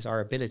of course is our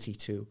ability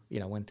to,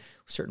 when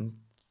certain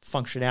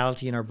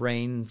functionality in our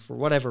brain, for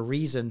whatever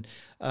reason,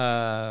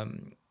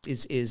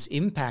 is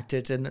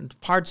impacted, and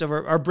parts of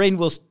our brain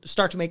will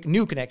start to make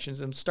new connections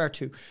and start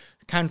to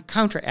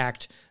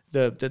counteract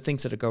the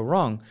things that are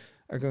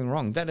going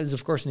wrong. That is,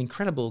 of course, an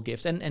incredible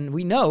gift, and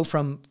we know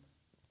from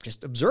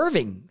just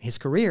observing his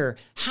career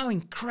how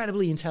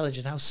incredibly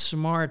intelligent, how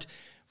smart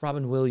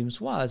Robin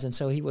Williams was, and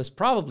so he was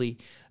probably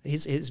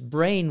his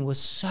brain was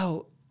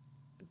so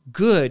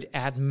good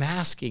at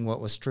masking what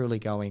was truly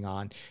going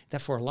on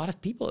that for a lot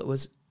of people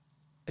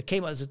it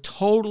came as a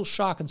total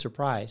shock and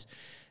surprise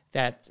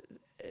that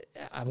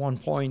at one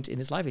point in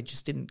his life it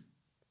just didn't.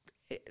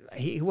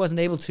 He wasn't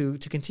able to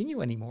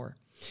continue anymore,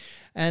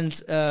 and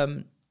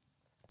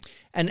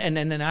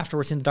then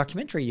afterwards in the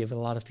documentary, you have a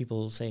lot of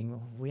people saying,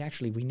 we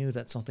knew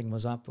that something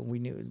was up. We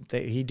knew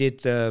that he did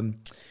the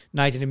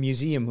Night in the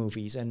Museum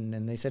movies,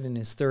 and they said in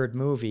his third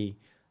movie,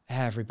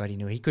 everybody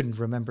knew he couldn't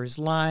remember his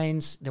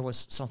lines. There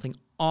was something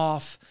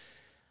off,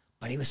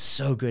 but he was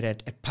so good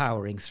at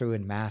powering through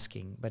and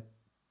masking. But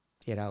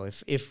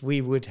if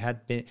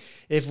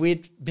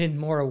we'd been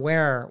more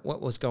aware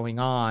what was going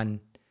on,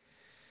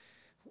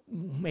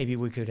 maybe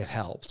we could have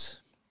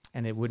helped,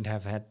 and it wouldn't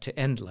have had to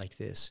end like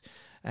this.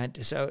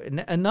 And so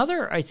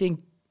another, I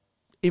think,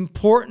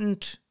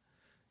 important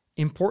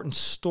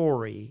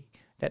story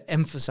that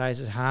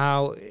emphasizes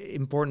how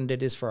important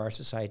it is for our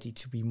society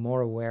to be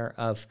more aware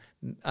of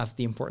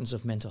the importance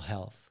of mental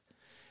health,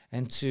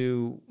 and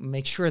to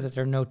make sure that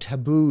there are no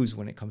taboos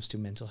when it comes to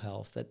mental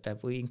health, that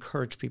we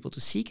encourage people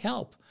to seek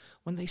help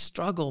when they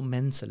struggle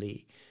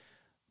mentally.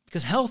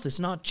 Because health is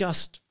not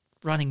just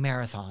running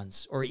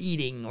marathons or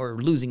eating or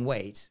losing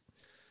weight.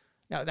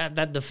 Now,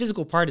 that the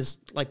physical part is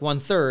like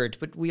 1/3,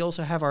 but we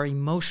also have our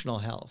emotional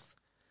health.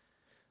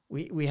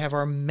 We have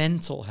our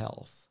mental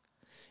health.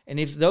 And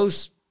if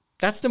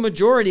that's the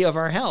majority of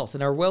our health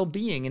and our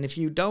well-being, and if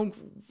you don't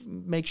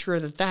make sure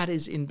that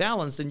is in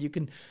balance, then you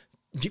can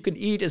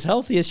eat as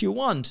healthy as you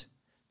want,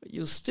 but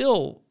you'll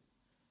still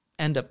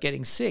end up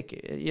getting sick,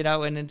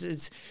 and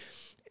it's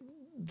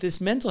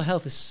this mental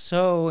health is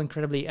so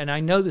incredibly, and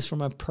I know this from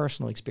my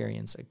personal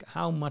experience, like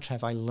how much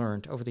have I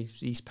learned over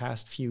these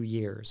past few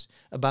years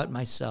about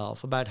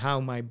myself, about how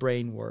my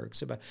brain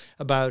works,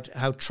 about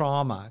how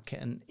trauma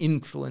can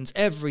influence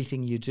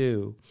everything you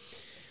do,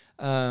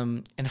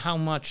 and how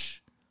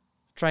much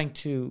trying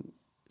to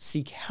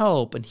seek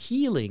help and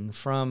healing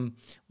from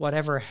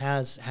whatever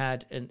has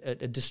had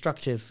a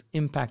destructive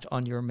impact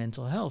on your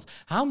mental health,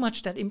 how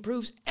much that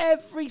improves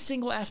every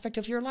single aspect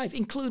of your life,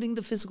 including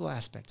the physical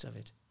aspects of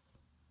it.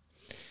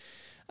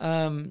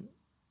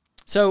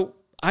 So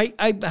I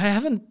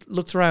haven't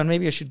looked around.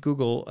 Maybe I should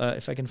Google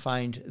if I can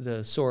find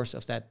the source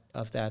of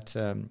that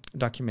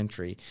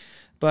documentary.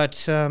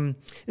 But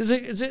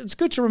it's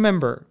good to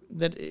remember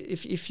that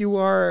if you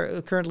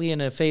are currently in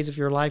a phase of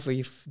your life where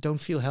you don't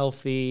feel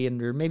healthy, and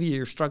maybe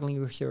you're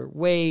struggling with your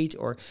weight,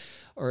 or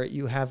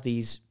you have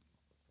these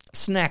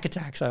snack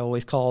attacks, I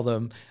always call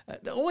them,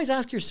 always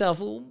ask yourself,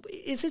 well,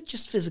 is it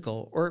just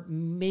physical, or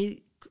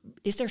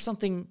is there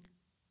something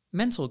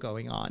mental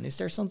going on? Is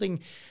there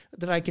something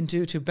that I can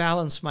do to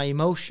balance my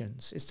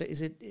emotions?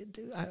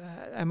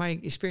 Am I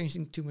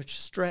experiencing too much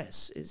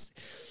stress?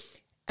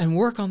 And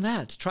work on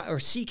that. Try or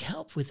seek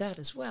help with that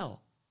as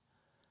well.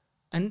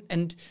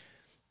 And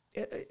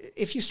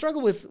if you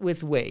struggle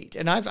with weight,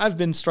 and I've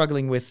been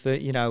struggling with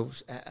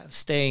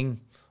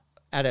staying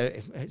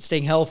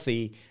staying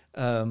healthy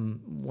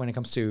when it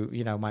comes to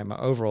my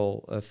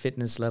overall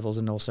fitness levels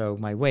and also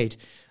my weight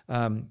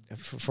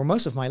for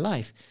most of my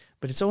life.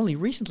 But it's only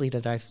recently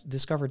that I've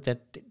discovered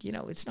that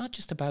it's not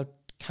just about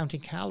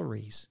counting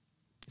calories.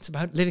 It's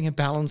about living a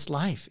balanced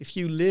life. If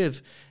you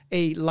live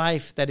a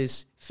life that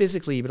is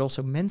physically but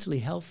also mentally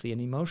healthy and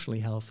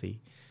emotionally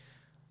healthy,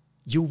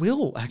 you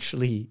will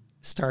actually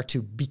start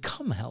to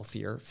become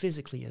healthier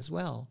physically as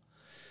well.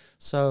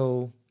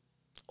 So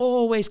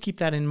always keep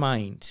that in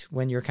mind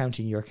when you're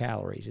counting your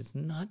calories. It's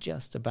not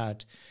just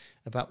about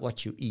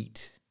what you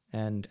eat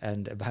and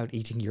about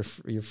eating your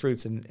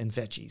fruits and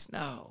veggies.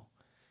 No,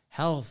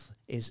 health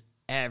is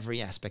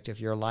every aspect of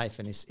your life.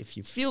 And if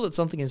you feel that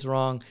something is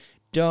wrong,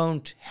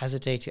 don't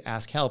hesitate to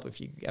ask help.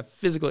 If you have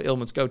physical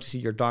ailments, go to see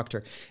your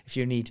doctor. If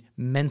you need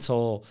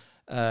mental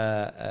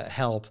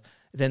help,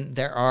 then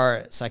there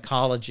are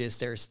psychologists,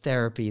 there's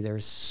therapy,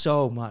 there's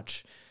so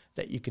much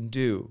that you can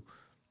do.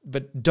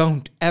 But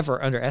don't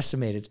ever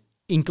underestimate it,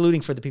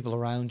 including for the people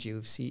around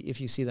you. If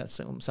you see that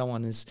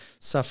someone is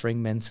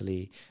suffering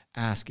mentally,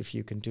 ask if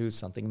you can do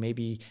something.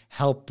 Maybe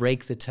help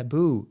break the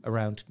taboo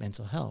around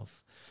mental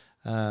health.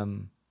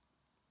 That's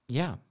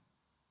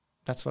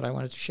what I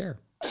wanted to share.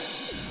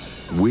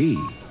 We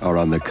are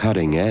on the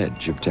cutting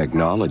edge of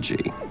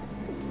technology.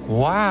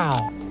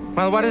 Wow.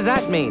 Well, what does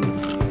that mean?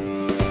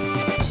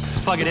 Let's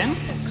plug it in.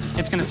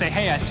 It's going to say,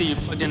 hey, I see you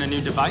plugged in a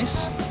new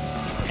device.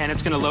 And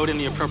it's going to load in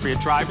the appropriate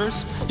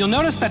drivers. You'll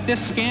notice that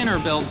this scanner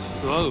build...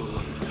 Whoa.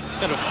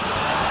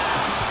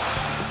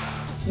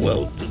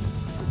 Well,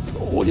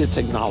 all your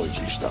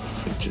technology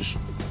stuff, it just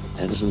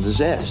ends in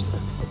disaster.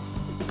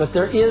 But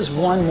there is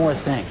one more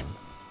thing.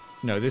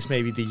 No, this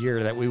may be the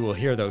year that we will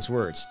hear those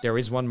words. There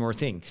is one more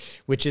thing,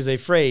 which is a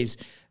phrase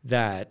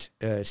that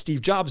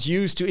Steve Jobs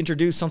used to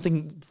introduce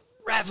something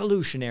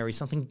revolutionary,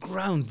 something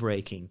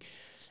groundbreaking.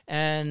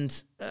 And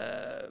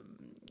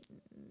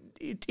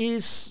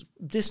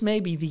this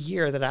may be the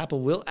year that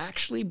Apple will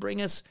actually bring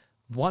us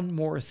one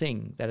more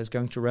thing that is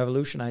going to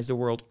revolutionize the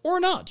world, or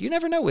not. You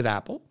never know with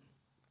Apple.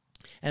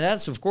 And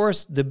that's, of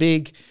course, the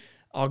big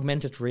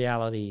augmented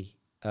reality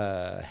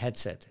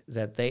headset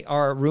that they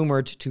are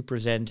rumored to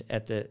present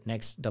at the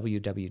next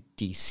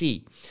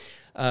WWDC.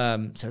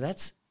 So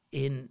that's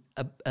in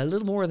a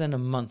little more than a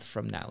month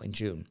from now, in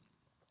June.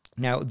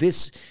 Now,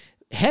 this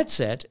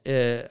headset,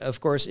 of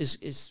course,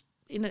 is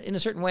in a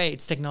certain way,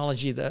 it's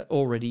technology that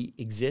already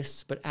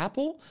exists, but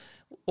Apple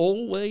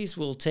always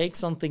will take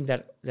something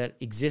that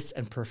exists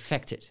and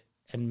perfect it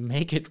and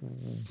make it,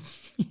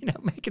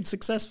 make it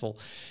successful.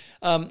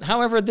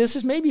 However, this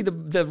is maybe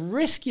the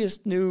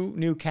riskiest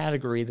new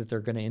category that they're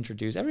going to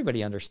introduce.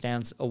 Everybody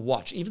understands a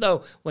watch, even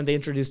though when they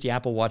introduced the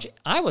Apple Watch,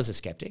 I was a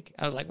skeptic.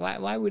 I was like,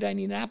 why would I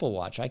need an Apple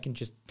Watch? I can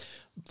just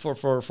for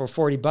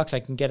 $40, I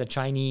can get a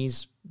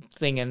Chinese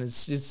thing, and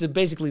it's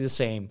basically the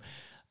same.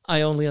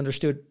 I only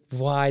understood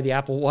why the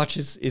Apple Watch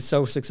is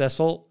so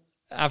successful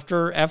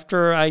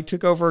after I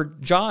took over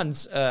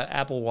John's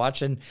Apple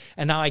Watch, and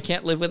now I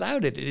can't live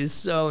without it. It is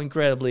so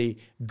incredibly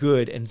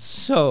good and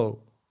so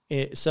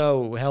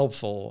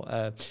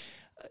helpful.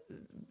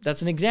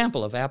 That's an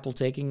example of Apple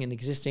taking an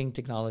existing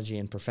technology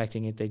and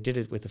perfecting it. They did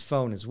it with the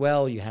phone as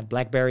well. You had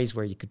Blackberries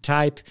where you could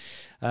type.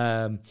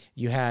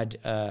 You had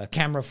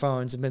camera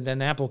phones. And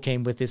then Apple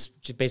came with this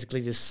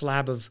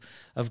slab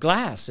of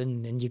glass,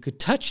 and you could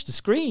touch the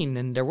screen,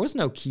 and there was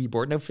no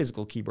keyboard, no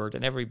physical keyboard.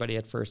 And everybody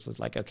at first was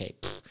like, okay,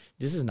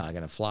 this is not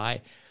going to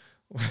fly.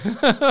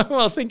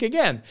 Well, think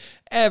again.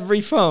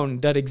 Every phone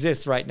that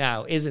exists right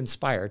now is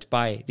inspired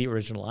by the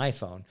original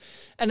iPhone.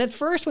 And at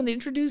first, when they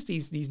introduced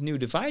these new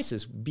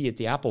devices, be it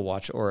the Apple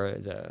Watch or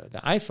the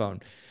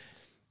iPhone,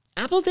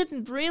 Apple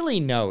didn't really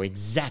know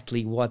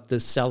exactly what the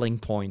selling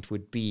point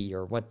would be,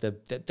 or what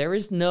there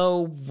is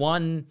no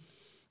one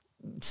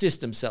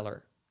system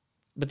seller.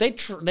 But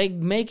they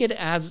make it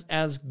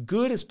as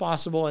good as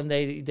possible, and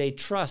they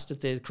trust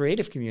that the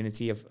creative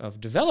community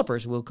of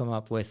developers will come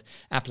up with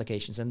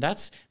applications. And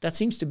that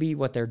seems to be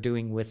what they're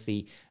doing with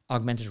the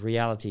augmented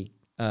reality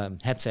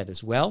headset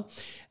as well.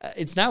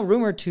 It's now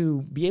rumored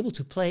to be able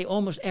to play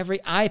almost every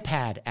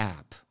iPad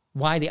app.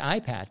 Why the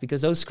iPad?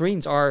 Because those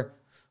screens are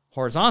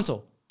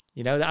horizontal.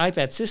 The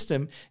iPad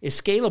system is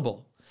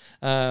scalable.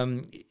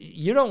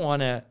 You don't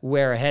want to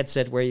wear a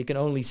headset where you can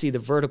only see the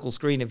vertical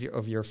screen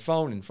of your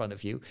phone in front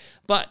of you,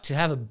 but to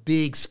have a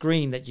big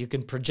screen that you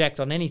can project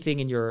on anything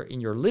in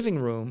your living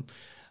room.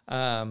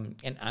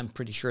 And I'm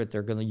pretty sure that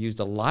they're going to use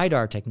the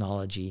LiDAR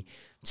technology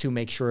to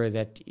make sure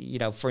that,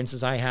 for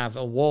instance, I have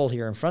a wall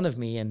here in front of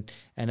me, and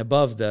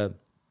above the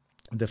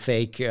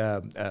fake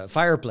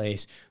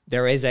fireplace,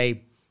 there is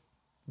an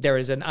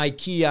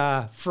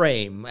IKEA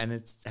frame, and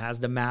it has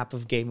the map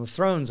of Game of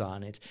Thrones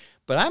on it.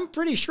 But I'm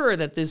pretty sure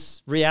that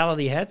this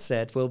reality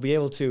headset will be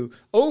able to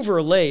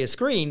overlay a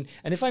screen,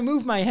 and if I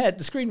move my head,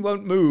 the screen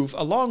won't move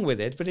along with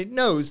it, but it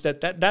knows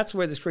that's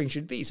where the screen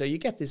should be. So you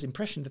get this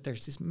impression that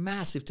there's this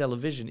massive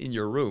television in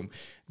your room.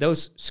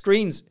 Those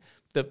screens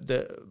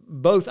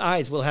both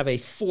eyes will have a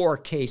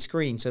 4K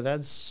screen, so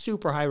that's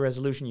super high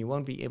resolution. You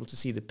won't be able to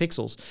see the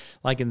pixels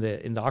like in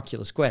the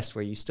Oculus Quest,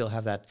 where you still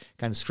have that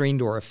kind of screen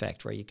door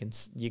effect where you can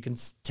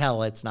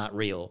tell it's not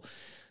real.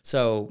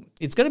 So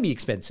it's going to be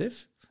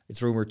expensive.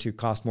 It's rumored to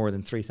cost more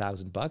than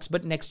 $3,000,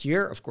 but next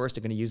year, of course,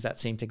 they're going to use that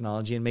same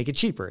technology and make it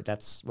cheaper.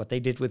 That's what they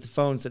did with the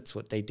phones. That's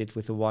what they did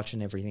with the watch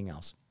and everything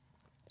else.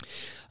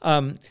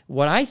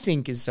 What I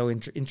think is so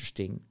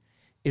interesting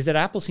is that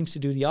Apple seems to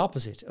do the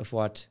opposite of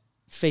what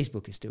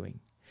Facebook is doing.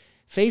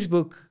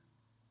 Facebook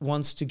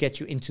wants to get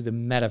you into the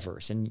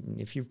metaverse. And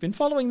if you've been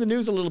following the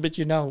news a little bit,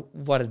 you know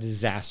what a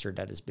disaster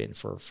that has been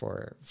for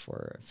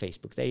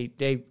Facebook.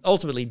 They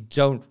ultimately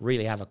don't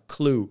really have a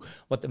clue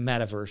what the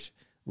metaverse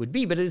would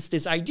be. But it's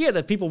this idea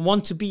that people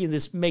want to be in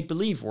this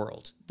make-believe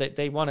world, that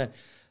they want to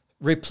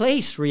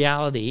replace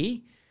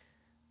reality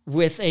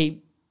with a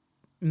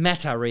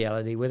meta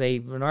reality, with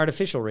an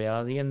artificial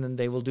reality, and then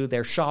they will do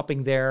their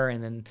shopping there.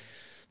 And then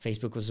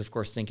Facebook was, of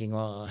course, thinking,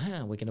 well,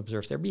 we can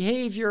observe their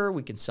behavior,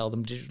 we can sell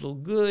them digital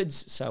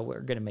goods, so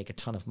we're going to make a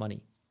ton of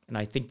money. And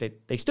I think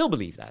that they still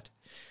believe that.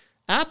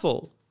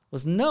 Apple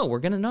was, no, we're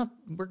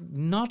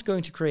not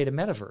going to create a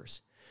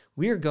metaverse.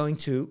 We are going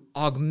to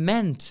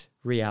augment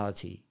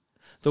reality.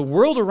 The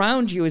world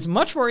around you is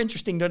much more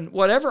interesting than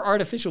whatever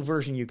artificial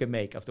version you can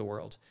make of the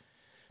world.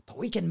 But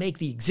we can make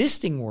the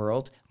existing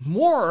world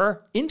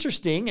more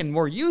interesting and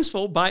more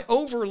useful by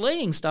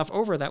overlaying stuff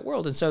over that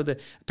world. And so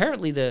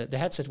apparently the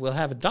headset will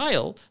have a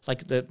dial,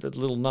 like the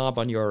little knob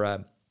on your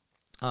on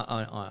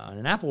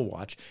an Apple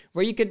Watch,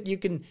 where you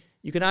can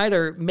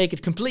either make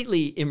it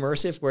completely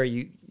immersive, where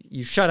you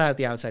shut out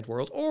the outside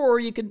world, or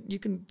you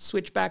can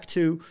switch back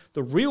to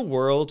the real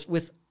world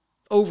with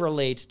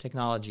overlaid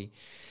technology.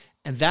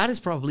 And that is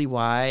probably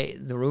why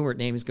the rumored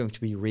name is going to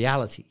be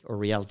Reality or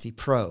Reality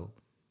Pro.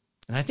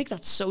 And I think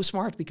that's so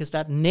smart, because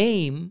that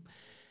name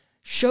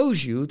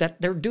shows you that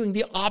they're doing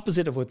the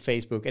opposite of what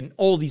Facebook and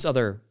all these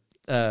other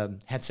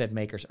headset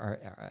makers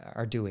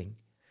are doing.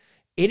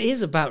 It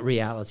is about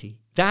reality.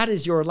 That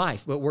is your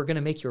life, but we're going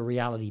to make your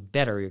reality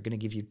better. You're going to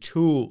give you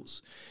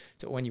tools.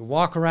 So when you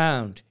walk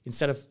around,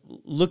 instead of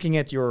looking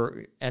at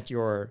your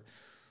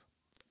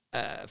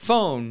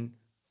phone,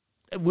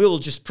 we'll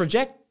just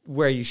project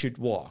where you should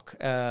walk.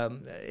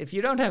 If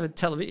you don't have a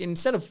television,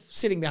 instead of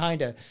sitting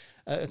behind a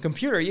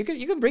computer, you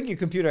can bring your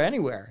computer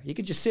anywhere. You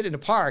can just sit in a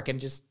park and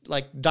just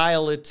like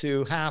dial it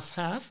to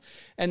half,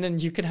 and then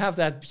you can have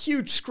that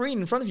huge screen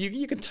in front of you.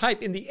 You can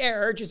type in the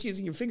air just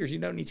using your fingers. You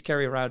don't need to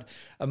carry around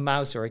a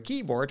mouse or a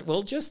keyboard.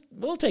 We'll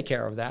take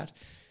care of that.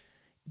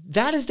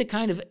 That is the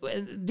kind of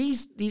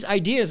these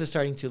ideas are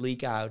starting to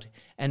leak out,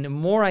 and the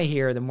more I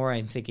hear, the more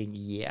I'm thinking,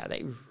 yeah,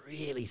 they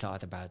really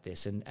thought about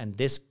this, and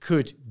this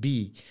could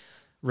be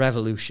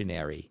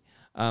revolutionary.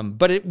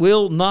 But it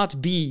will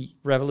not be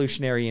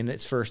revolutionary in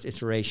its first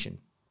iteration.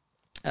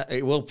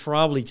 It will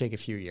probably take a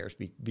few years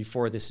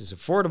before this is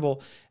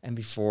affordable and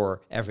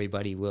before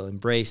everybody will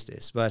embrace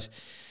this. But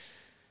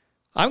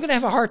I'm going to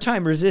have a hard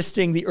time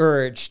resisting the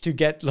urge to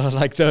get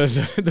like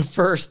the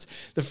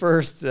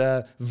first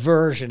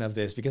version of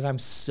this, because I'm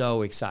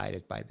so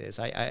excited by this.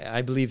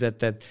 I believe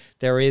that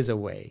there is a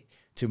way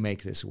to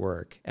make this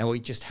work, and we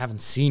just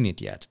haven't seen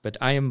it yet. But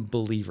I am a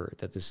believer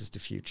that this is the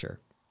future.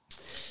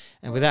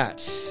 And with that,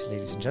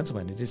 ladies and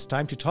gentlemen, it is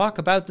time to talk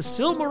about the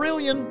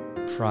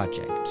Silmarillion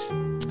project.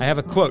 I have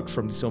a quote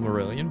from the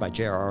Silmarillion by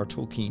J.R.R.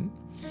 Tolkien,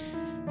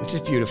 which is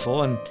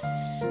beautiful. And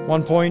at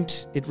one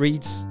point, it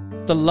reads,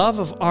 "The love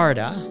of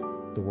Arda,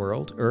 the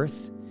world,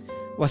 Earth,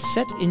 was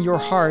set in your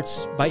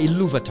hearts by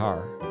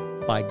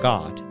Ilúvatar, by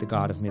God, the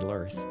God of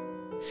Middle-earth.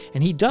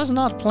 And he does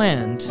not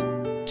plant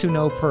to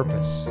no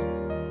purpose."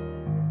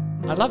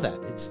 I love that.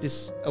 It's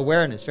this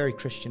awareness, very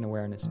Christian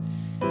awareness,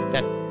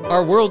 that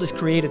our world is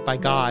created by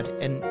God.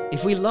 And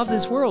if we love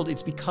this world,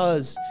 it's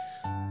because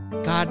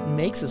God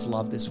makes us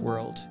love this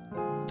world.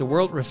 The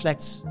world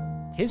reflects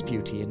his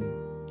beauty,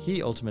 and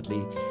he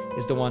ultimately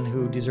is the one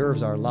who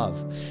deserves our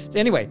love. So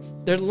anyway,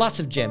 there are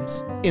lots of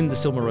gems in the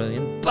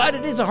Silmarillion, but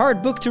it is a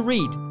hard book to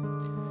read.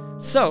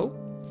 So,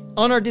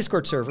 on our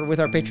Discord server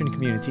with our Patreon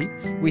community,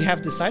 we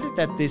have decided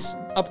that this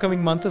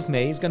upcoming month of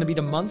May is going to be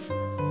the month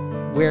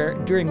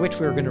during which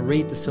we're going to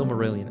read the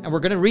Silmarillion. And we're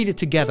going to read it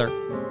together.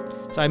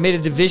 So I made a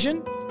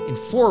division in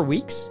 4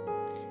 weeks.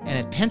 And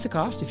at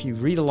Pentecost, if you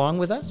read along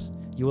with us,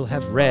 you will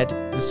have read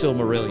the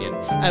Silmarillion.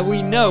 And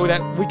we know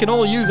that we can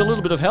all use a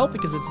little bit of help,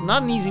 because it's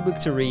not an easy book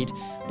to read,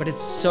 but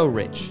it's so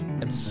rich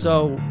and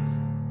so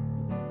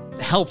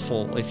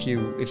helpful if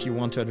you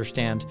want to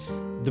understand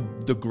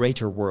the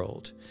greater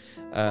world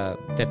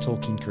that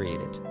Tolkien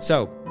created.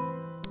 So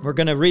we're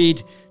going to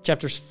read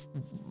chapters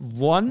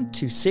 1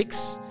 to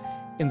 6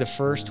 in the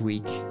first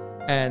week,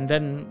 and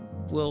then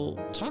we'll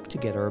talk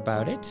together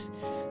about it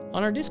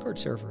on our Discord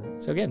server.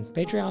 So again,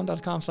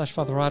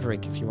 patreon.com/Father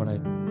Roderick if you want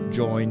to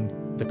join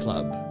the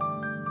club.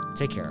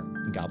 Take care,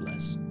 and God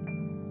bless.